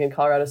 I think, in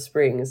Colorado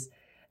Springs.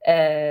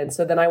 And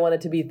so then I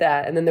wanted to beat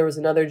that. And then there was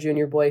another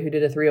junior boy who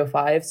did a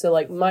 305. So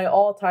like my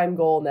all-time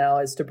goal now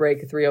is to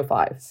break a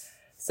 305.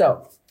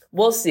 So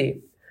we'll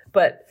see.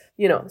 But,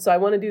 so I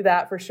want to do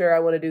that for sure. I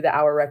want to do the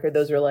hour record.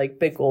 Those are like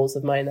big goals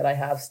of mine that I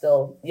have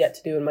still yet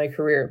to do in my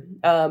career.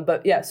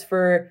 But yes,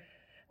 for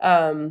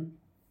what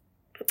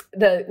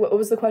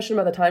was the question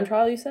about the time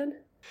trial you said?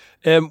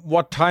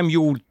 What time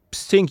you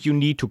think you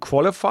need to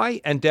qualify,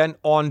 and then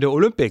on the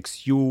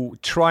Olympics you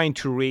trying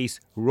to race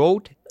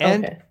road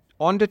and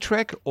on the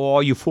track,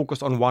 or you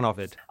focus on one of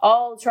it?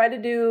 I'll try to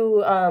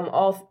do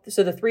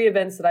so the 3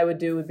 events that I would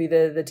do would be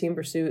the team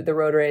pursuit, the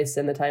road race,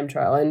 and the time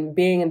trial. And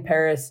being in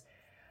Paris,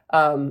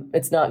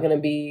 it's not going to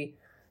be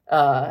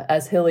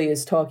as hilly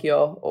as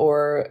Tokyo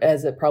or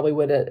as it probably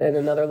would in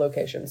another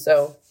location.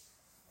 So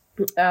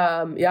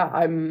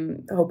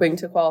I'm hoping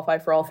to qualify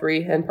for all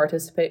 3 and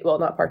participate. Well,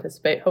 not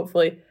participate,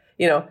 hopefully.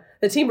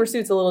 The team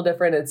pursuit's a little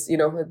different.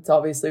 It's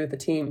obviously with the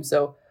team.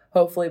 So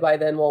hopefully by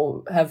then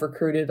we'll have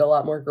recruited a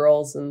lot more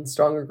girls and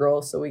stronger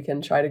girls so we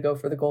can try to go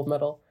for the gold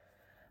medal.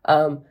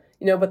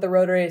 But the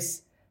road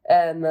race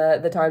and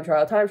the time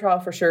trial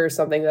for sure is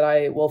something that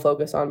I will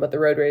focus on. But the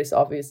road race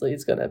obviously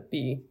is going to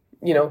be,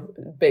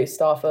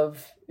 based off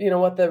of,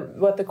 what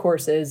the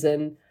course is.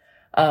 And,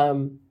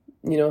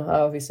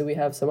 obviously we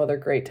have some other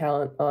great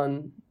talent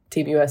on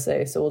Team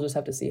USA. So we'll just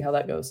have to see how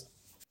that goes.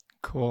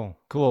 Cool.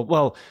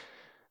 Well,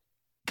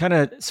 kind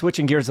of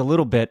switching gears a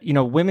little bit,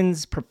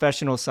 women's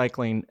professional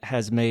cycling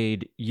has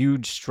made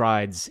huge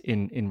strides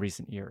in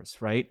recent years,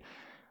 right?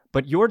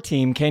 But your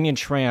team, Canyon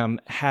SRAM,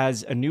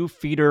 has a new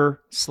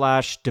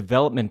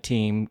feeder/development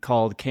team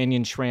called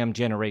Canyon SRAM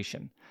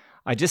Generation.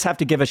 I just have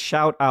to give a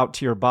shout out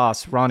to your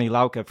boss, Ronnie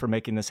Lauka, for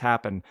making this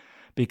happen,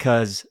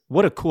 because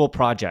what a cool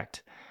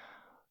project.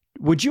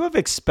 Would you have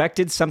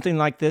expected something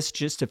like this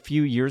just a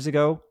few years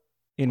ago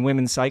in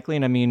women's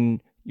cycling? I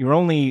mean, you're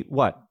only,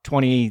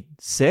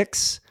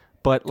 26?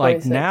 But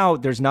 26. Now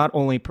there's not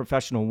only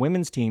professional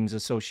women's teams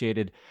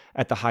associated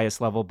at the highest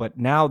level, but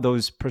now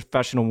those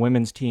professional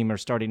women's team are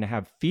starting to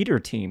have feeder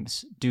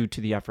teams due to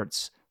the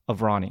efforts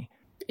of Ronnie.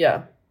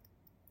 Yeah.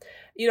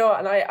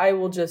 And I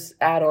will just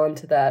add on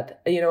to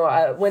that.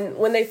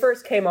 When they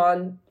first came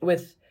on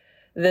with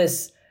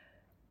this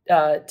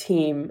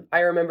team, I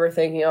remember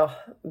thinking, oh,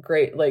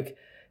 great.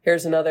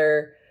 Here's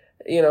another,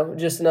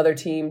 just another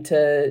team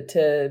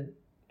to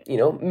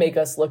make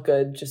us look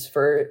good just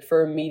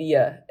for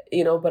media.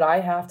 But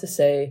I have to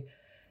say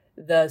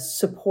the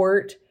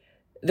support,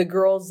 the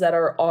girls that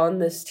are on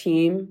this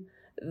team,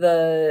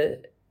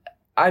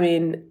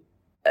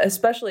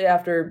 especially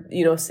after,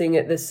 seeing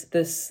it this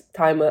past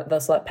time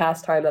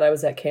that I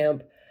was at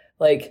camp,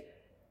 it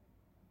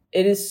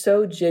is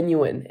so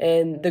genuine.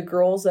 And the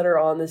girls that are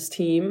on this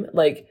team,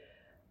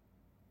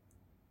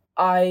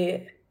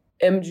 I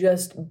am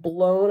just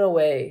blown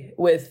away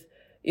with,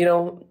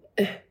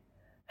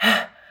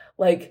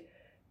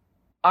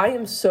 I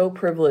am so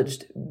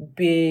privileged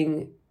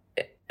being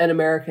an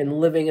American,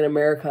 living in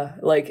America.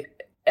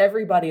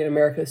 Everybody in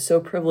America is so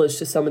privileged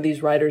to some of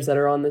these riders that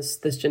are on this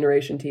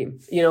generation team.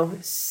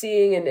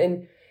 Seeing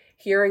and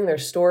hearing their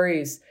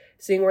stories,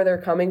 seeing where they're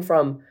coming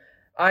from.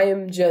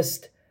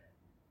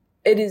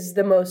 It is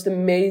the most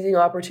amazing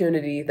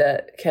opportunity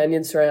that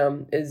Canyon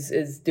SRAM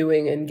is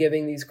doing and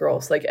giving these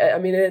girls.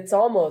 It's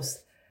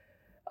almost,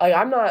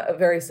 I'm not a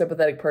very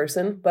sympathetic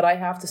person, but I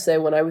have to say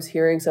when I was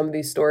hearing some of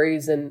these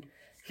stories and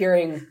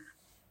hearing,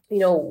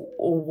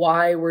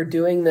 why we're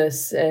doing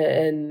this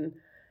and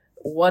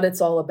what it's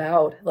all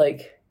about.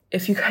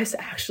 If you guys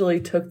actually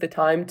took the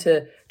time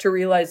to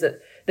realize that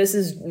this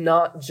is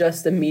not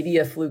just a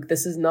media fluke,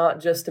 this is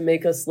not just to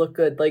make us look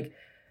good.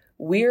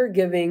 We're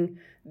giving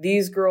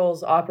these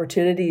girls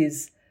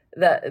opportunities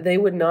that they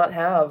would not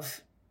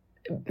have,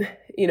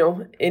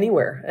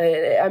 anywhere.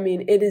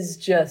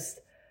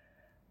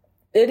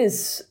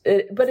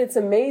 But it's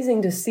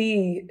amazing to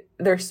see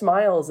their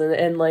smiles and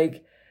at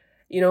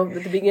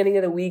the beginning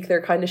of the week,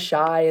 they're kind of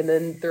shy. And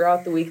then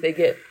throughout the week, they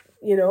get,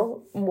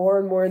 more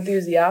and more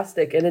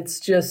enthusiastic. And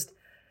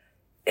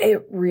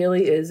it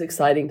really is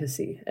exciting to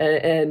see.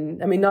 And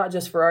not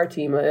just for our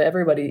team,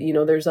 everybody,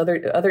 there's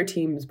other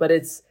teams, but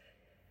it's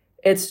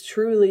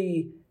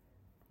truly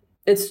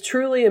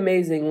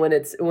amazing when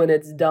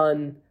it's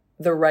done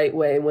the right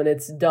way, when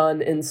it's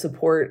done in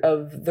support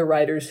of the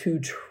riders who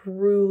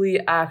truly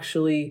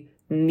actually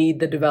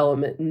need the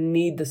development,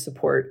 need the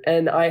support.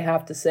 And I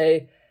have to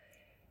say,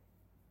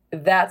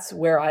 that's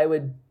where I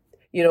would,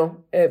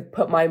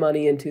 put my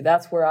money into.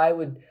 That's where I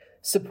would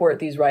support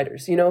these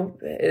riders.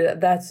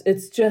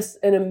 It's just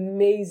an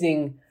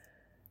amazing,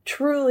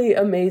 truly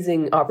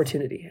amazing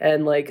opportunity.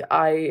 And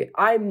I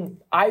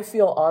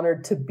feel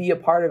honored to be a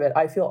part of it.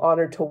 I feel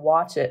honored to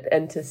watch it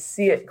and to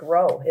see it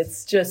grow.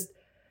 It's just,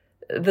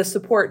 the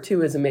support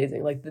too is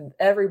amazing.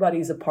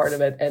 Everybody's a part of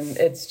it, and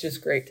it's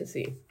just great to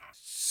see.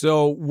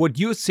 So would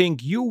you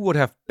think you would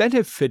have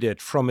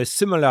benefited from a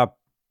similar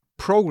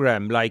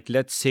program,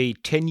 let's say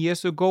 10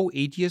 years ago,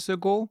 8 years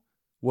ago?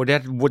 Would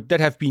that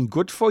have been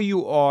good for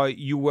you, or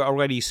you were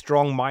already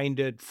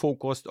strong-minded,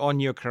 focused on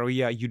your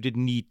career, you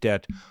didn't need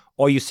that?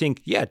 Or you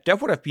think, yeah,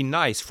 that would have been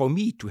nice for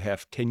me to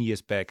have 10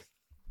 years back?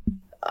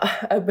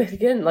 But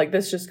again,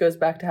 this just goes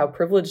back to how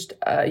privileged,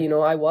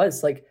 I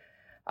was.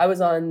 I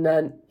was on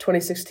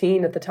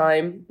 2016 at the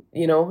time,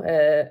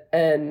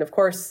 and of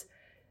course,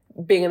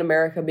 being in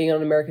America, being on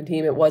an American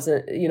team, it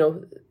wasn't,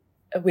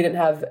 we didn't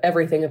have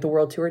everything that the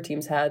World Tour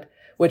teams had,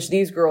 which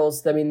these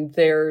girls,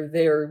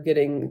 they're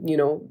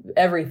getting,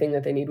 everything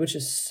that they need, which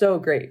is so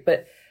great.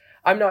 But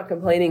I'm not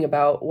complaining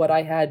about what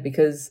I had,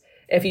 because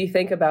if you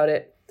think about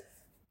it,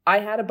 I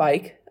had a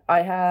bike,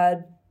 I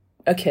had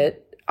a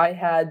kit, I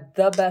had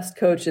the best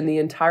coach in the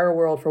entire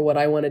world for what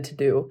I wanted to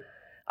do.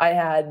 I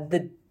had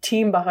the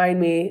team behind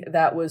me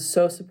that was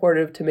so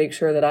supportive to make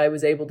sure that I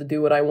was able to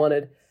do what I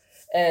wanted.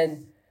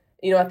 And,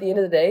 at the end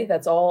of the day,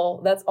 that's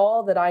all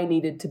that I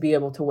needed to be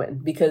able to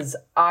win, because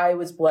I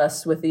was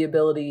blessed with the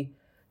ability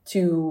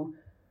to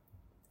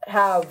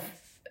have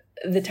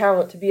the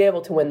talent to be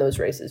able to win those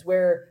races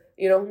where,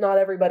 not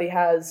everybody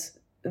has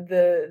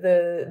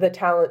the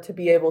talent to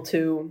be able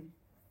to,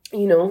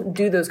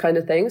 do those kind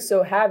of things.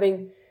 So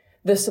having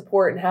the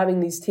support and having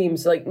these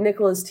teams like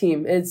Nicola's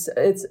team, it's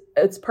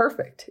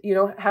perfect,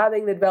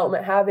 having the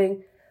development,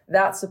 having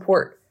that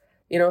support,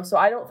 so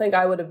I don't think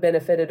I would have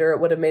benefited or it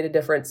would have made a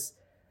difference.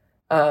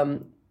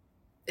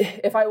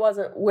 If I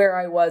wasn't where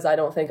I was, I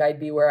don't think I'd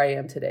be where I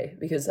am today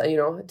because,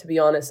 to be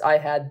honest, I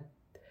had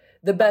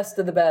the best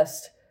of the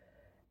best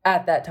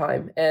at that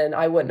time and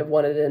I wouldn't have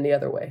wanted it any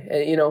other way,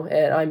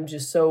 and I'm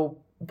just so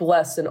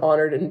blessed and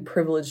honored and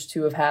privileged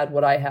to have had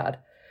what I had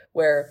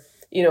where,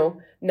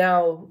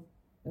 now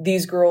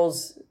these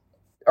girls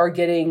are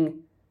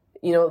getting,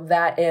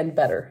 that and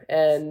better.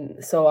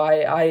 And so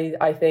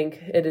I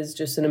think it is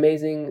just an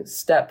amazing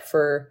step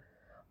for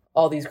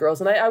all these girls.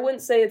 And I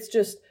wouldn't say it's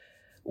just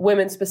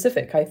women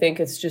specific. I think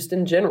it's just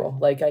in general.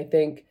 Like, I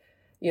think,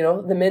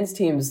 the men's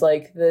teams,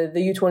 like the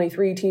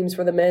U23 teams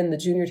for the men, the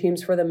junior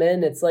teams for the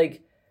men, it's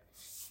like,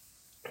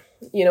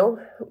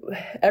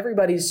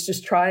 everybody's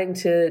just trying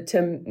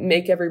to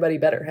make everybody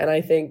better. And I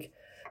think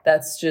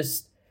it's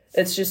just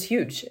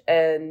huge.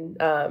 And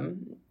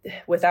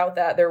without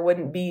that, there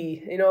wouldn't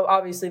be,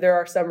 obviously there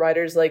are some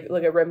riders like,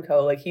 look at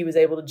Remco, like he was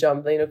able to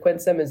jump, Quinn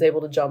Simmons is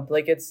able to jump.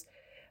 Like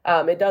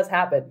it does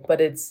happen, but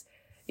it's,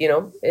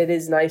 it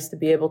is nice to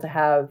be able to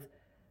have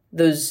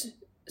those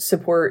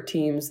support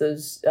teams,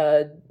 those,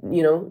 the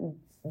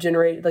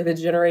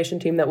generation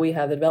team that we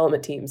have, the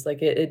development teams,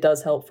 like it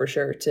does help for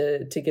sure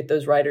to get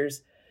those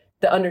riders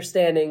the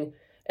understanding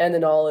and the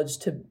knowledge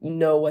to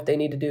know what they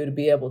need to do to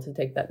be able to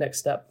take that next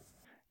step.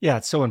 Yeah,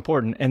 it's so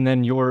important. And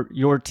then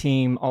your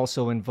team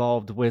also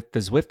involved with the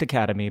Zwift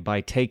Academy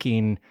by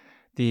taking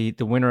the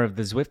winner of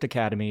the Zwift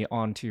Academy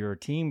onto your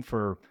team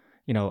for,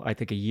 I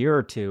think a year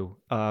or two.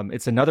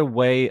 It's another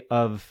way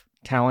of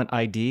talent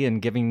ID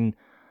and giving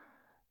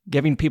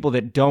people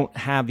that don't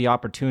have the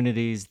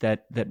opportunities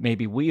that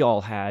maybe we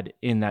all had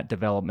in that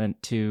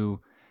development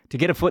to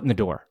get a foot in the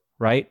door,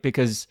 right?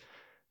 Because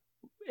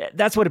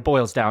that's what it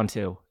boils down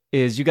to,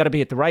 is you got to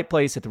be at the right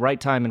place at the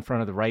right time in front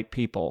of the right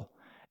people.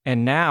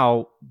 And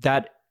now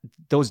that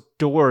those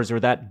doors or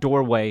that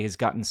doorway has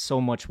gotten so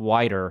much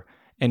wider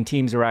and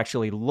teams are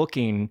actually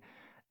looking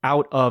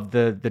out of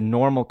the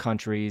normal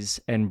countries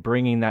and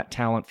bringing that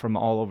talent from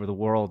all over the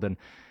world. And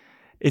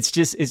it's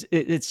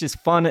just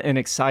fun and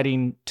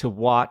exciting to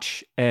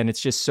watch. And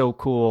it's just so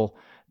cool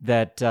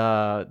that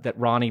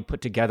Ronnie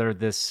put together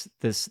this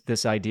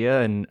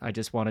idea. And I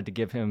just wanted to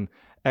give him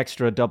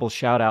extra double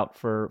shout out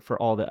for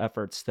all the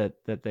efforts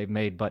that they've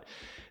made. But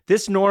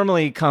this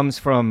normally comes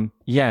from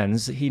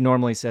Jens. He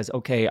normally says,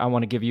 okay, I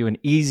want to give you an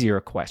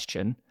easier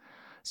question.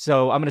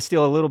 So I'm going to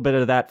steal a little bit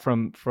of that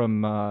from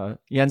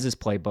Jens's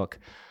playbook.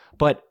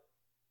 But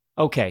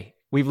okay,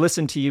 we've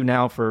listened to you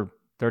now for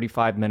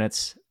 35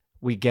 minutes.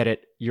 We get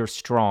it. You're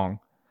strong.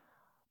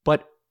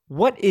 But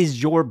what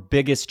is your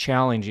biggest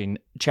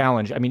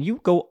challenge? I mean, you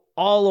go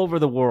all over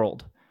the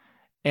world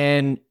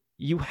and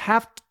you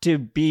have to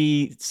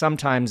be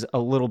sometimes a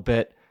little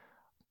bit,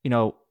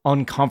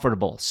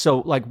 uncomfortable. So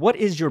like, what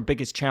is your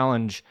biggest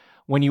challenge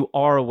when you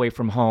are away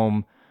from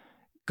home,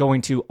 going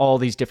to all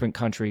these different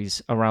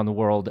countries around the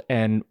world?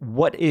 And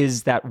what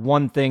is that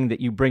one thing that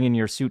you bring in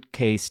your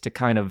suitcase to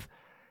kind of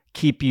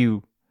keep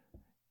you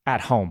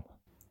at home?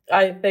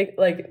 I think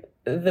like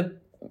the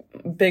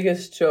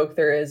biggest joke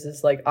there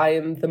is like, I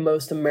am the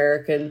most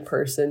American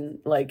person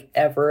like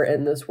ever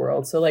in this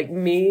world. So like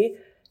me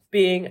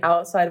being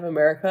outside of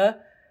America,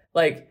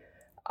 like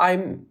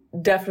I'm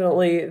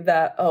definitely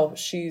that, oh,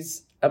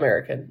 she's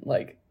American,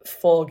 like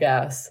full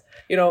gas,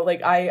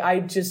 like I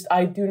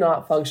do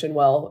not function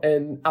well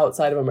in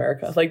outside of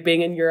America. Like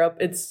being in Europe,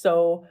 it's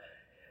so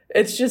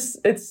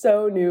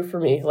new for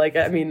me. Like,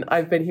 I mean,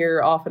 I've been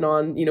here off and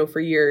on, for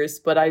years,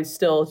 but I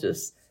still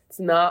just, it's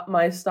not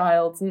my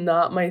style. It's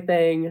not my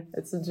thing.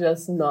 It's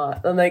just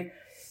not. And like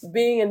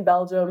being in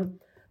Belgium,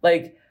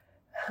 like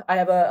I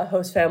have a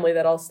host family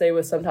that I'll stay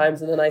with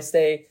sometimes. And then I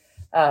stay,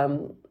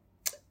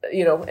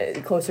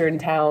 closer in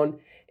town.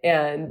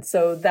 And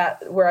so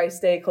that where I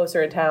stay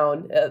closer in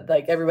town,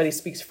 like everybody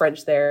speaks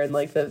French there. And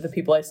like the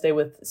people I stay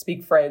with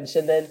speak French.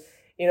 And then,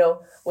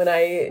 when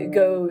I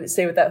go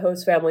stay with that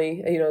host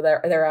family,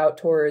 they're out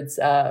towards,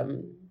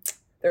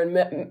 they're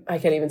in, I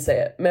can't even say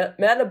it,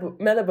 Malibu,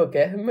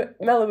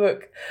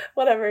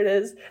 whatever it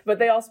is, but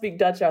they all speak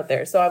Dutch out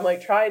there. So I'm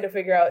like trying to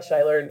figure out, should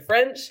I learn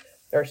French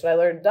or should I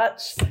learn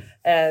Dutch?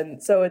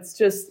 And so it's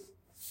just,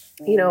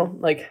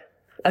 like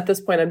at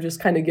this point, I'm just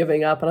kind of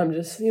giving up and I'm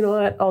just,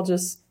 what, I'll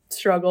just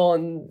struggle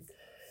and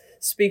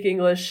speak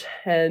English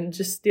and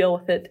just deal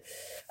with it.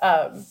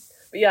 But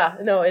yeah,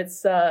 no,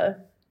 it's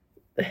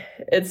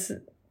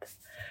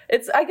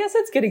I guess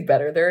it's getting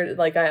better. They're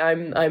like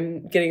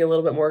I'm getting a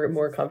little bit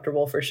more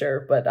comfortable for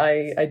sure. But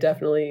I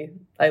definitely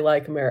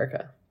like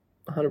America,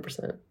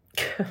 100%.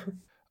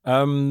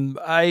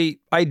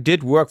 I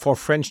did work for a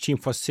French team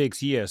for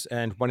 6 years,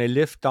 and when I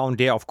lived down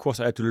there, of course,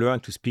 I had to learn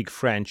to speak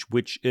French,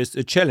 which is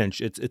a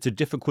challenge. It's a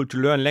difficult to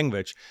learn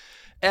language.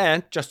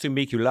 And just to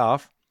make you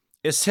laugh,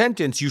 a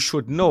sentence you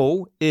should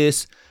know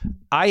is,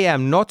 I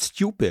am not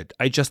stupid.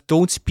 I just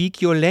don't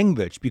speak your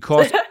language,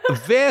 because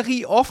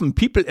very often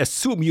people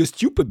assume you're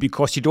stupid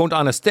because you don't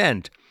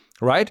understand.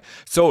 Right?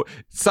 So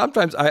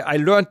sometimes I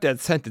learned that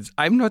sentence.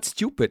 I'm not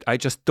stupid. I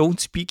just don't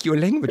speak your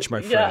language,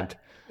 my friend.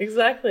 Yeah,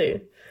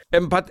 exactly.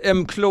 But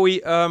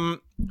Chloe,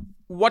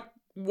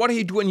 what do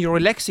you do in your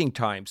relaxing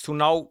time? So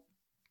now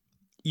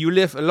you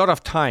live a lot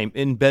of time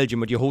in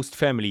Belgium with your host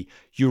family.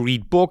 You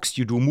read books,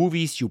 you do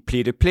movies, you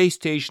play the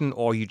PlayStation,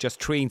 or you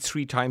just train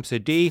 3 times a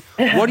day.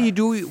 What do you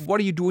do? What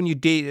do you do in your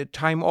day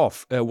time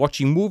off?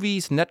 Watching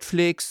movies,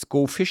 Netflix,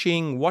 go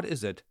fishing. What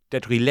is it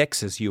that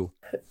relaxes you?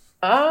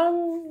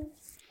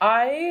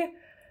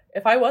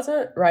 If I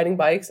wasn't riding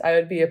bikes, I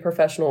would be a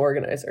professional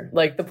organizer.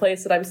 Like the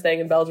place that I'm staying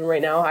in Belgium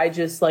right now, I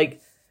just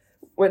like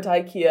went to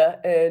IKEA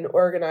and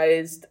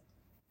organized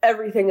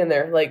everything in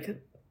there.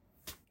 Like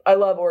I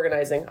love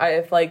organizing.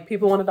 If like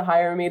people wanted to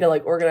hire me to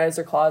like organize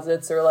their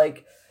closets or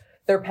like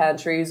their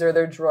pantries or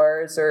their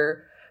drawers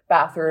or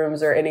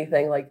bathrooms or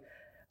anything, like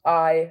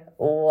I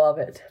love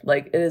it.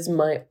 Like it is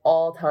my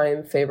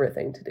all-time favorite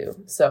thing to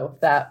do. So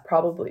that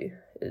probably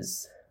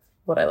is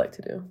what I like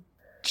to do.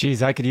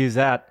 Geez, I could use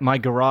that. My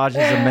garage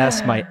is a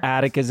mess. My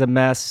attic is a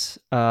mess.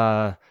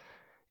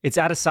 It's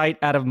out of sight,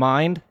 out of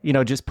mind. You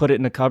know, just put it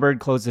in a cupboard,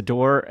 close the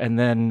door, and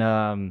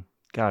then,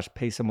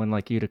 pay someone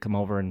like you to come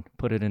over and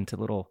put it into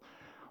little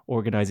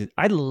organizing.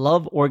 I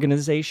love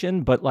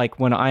organization, but like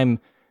when I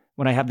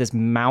have this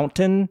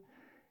mountain,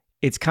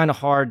 it's kind of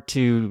hard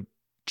to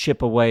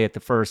chip away at the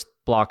first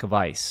block of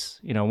ice.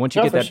 You know, once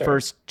you get that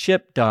first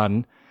chip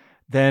done,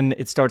 then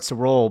it starts to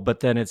roll, but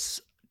then it's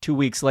 2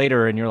 weeks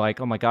later and you're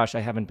like, oh my gosh, I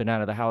haven't been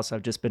out of the house.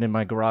 I've just been in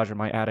my garage or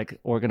my attic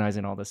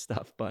organizing all this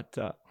stuff. But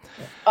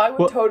I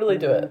would totally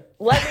do it.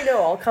 Let me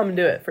know. I'll come and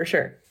do it for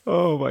sure.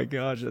 Oh my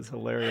gosh, that's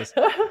hilarious.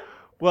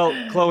 Well,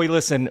 Chloe,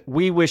 listen,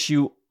 we wish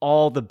you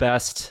all the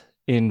best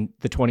in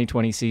the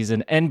 2020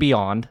 season and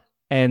beyond.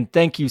 And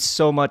thank you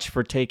so much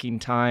for taking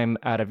time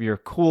out of your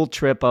cool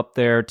trip up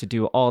there to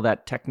do all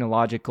that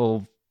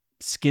technological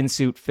skin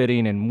suit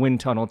fitting and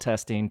wind tunnel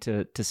testing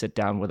to sit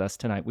down with us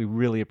tonight. We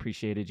really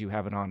appreciated you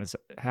having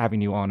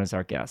you on as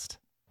our guest.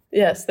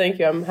 Yes, thank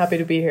you. I'm happy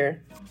to be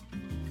here.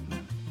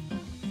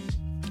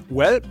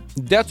 Well,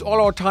 that's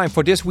all our time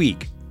for this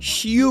week.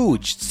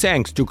 Huge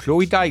thanks to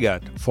Chloe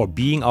Dygert for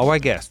being our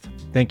guest.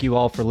 Thank you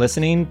all for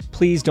listening.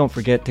 Please don't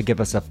forget to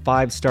give us a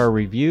 5-star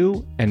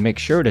review and make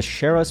sure to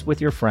share us with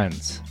your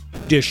friends.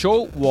 The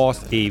show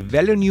was a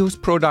Velo News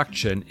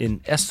production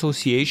in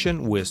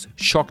association with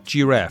Shock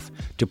Giraffe.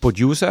 The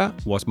producer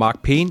was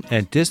Mark Payne,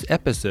 and this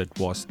episode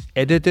was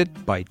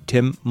edited by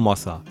Tim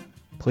Mosser.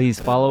 Please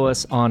follow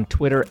us on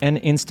Twitter and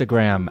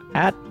Instagram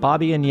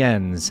 @Bobby and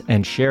Jens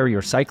and share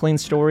your cycling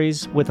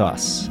stories with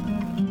us.